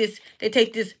get this, they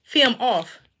take this film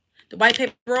off, the white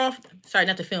paper off. Sorry,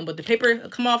 not the film, but the paper will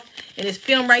come off, and this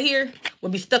film right here will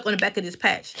be stuck on the back of this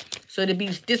patch. So it'll be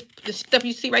this stuff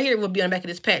you see right here will be on the back of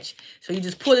this patch. So you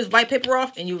just pull this white paper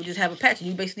off, and you will just have a patch, and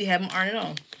you basically have them iron it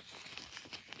on.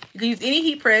 You can use any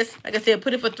heat press. Like I said,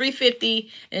 put it for 350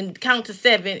 and count to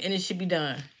 7, and it should be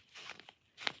done.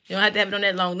 You don't have to have it on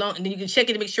that long, and then you can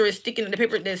check it to make sure it's sticking on the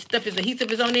paper. That stuff is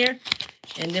adhesive is on there.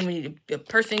 And then when the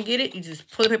person get it, you just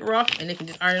pull the paper off, and they can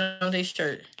just iron it on their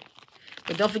shirt.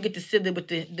 But don't forget to seal it with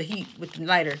the heat, with the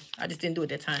lighter. I just didn't do it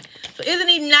that time. So isn't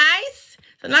he nice?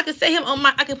 So now I can say him on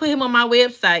my, I can put him on my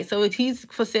website. So if he's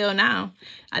for sale now,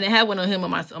 I didn't have one on him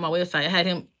on my website. I had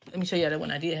him. Let me show you that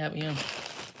one I did have him.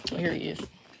 Oh, here he is.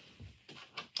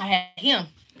 I had him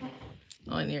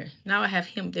on there. Now I have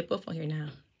him. They're both on here now.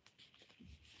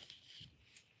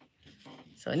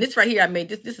 So and this right here, I made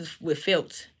this. This is with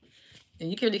felt. And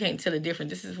you really can't tell the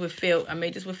difference. This is with felt. I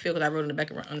made this with felt because I wrote on the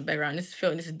background. This is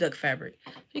felt and this is duck fabric.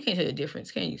 You can't tell the difference,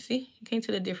 can you? See? You can't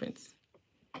tell the difference.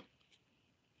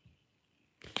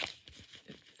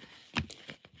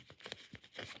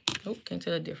 Nope, can't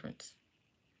tell the difference.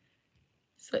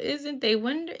 So isn't they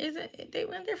wonderful?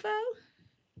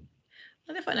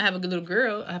 Wonderful. I have a good little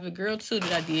girl. I have a girl too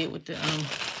that I did with the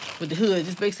hoods.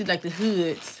 It's basically like the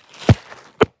hoods.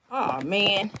 Oh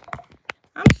man.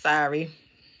 I'm sorry.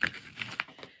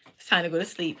 Time to go to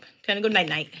sleep. Time to go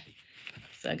night-night.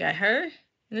 So I got her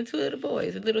and the two little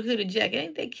boys. A little hooded jacket.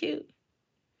 Ain't they cute?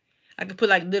 I can put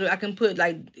like stillers. I can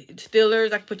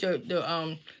put your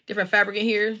different fabric in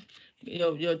here.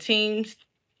 Your teams.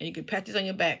 And you can patch this on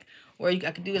your back. Or I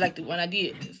could do it like the one I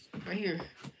did. Just right here.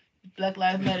 Black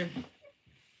Lives Matter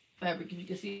fabric. If you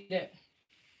can see that.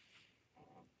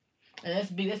 And that's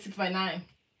big. That's 6x9.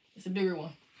 It's a bigger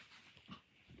one.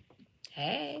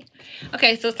 Hey.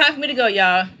 Okay, so it's time for me to go,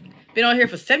 y'all. Been on here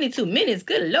for 72 minutes.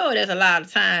 Good Lord, that's a lot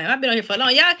of time. I've been on here for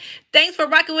long. Y'all, thanks for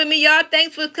rocking with me, y'all.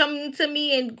 Thanks for coming to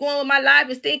me and going with my live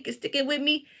and sticking with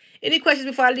me. Any questions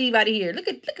before I leave out of here? Look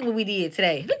at what we did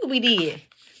today. Look what we did.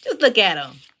 Just look at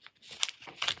them.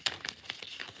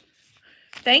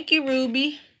 Thank you,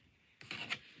 Ruby.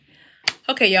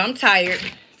 Okay, y'all, I'm tired.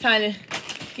 It's time to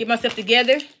get myself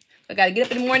together. I got to get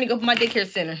up in the morning and go to my daycare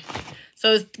center.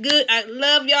 So it's good. I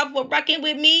love y'all for rocking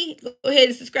with me. Go ahead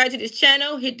and subscribe to this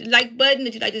channel. Hit the like button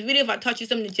if you like this video. If I taught you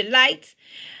something that you liked.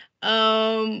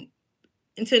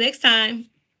 Until next time.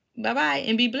 Bye-bye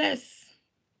and be blessed.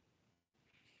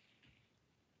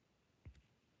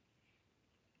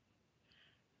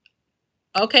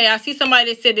 Okay, I see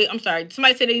somebody that said that, I'm sorry.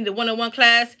 Somebody said they need a one-on-one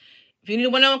class. If you need a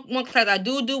one-on-one class, I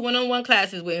do one-on-one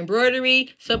classes with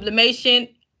embroidery, sublimation,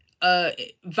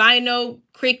 vinyl,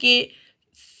 cricket,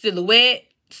 silhouette,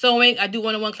 sewing. I do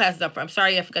one-on-one classes up. I'm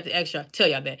sorry I forgot the extra. I'll tell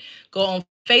y'all that. Go on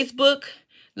Facebook.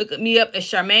 Look me up as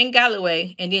Charmaine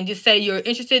Galloway. And then just say you're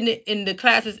interested in the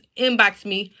classes. Inbox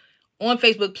me on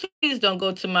Facebook. Please don't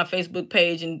go to my Facebook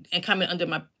page and comment under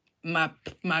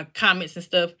my comments and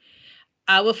stuff.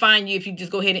 I will find you if you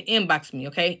just go ahead and inbox me,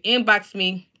 okay? Inbox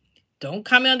me. Don't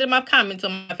comment under my comments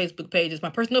on my Facebook page. It's my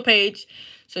personal page.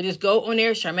 So just go on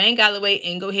there, Charmaine Galloway,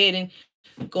 and go ahead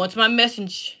and go into my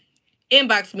message.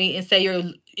 Inbox me and say you're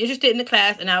interested in the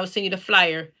class, and I will send you the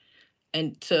flyer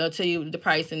and to tell you the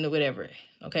price and the whatever.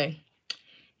 Okay.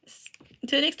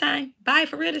 Until next time. Bye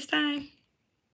for real this time.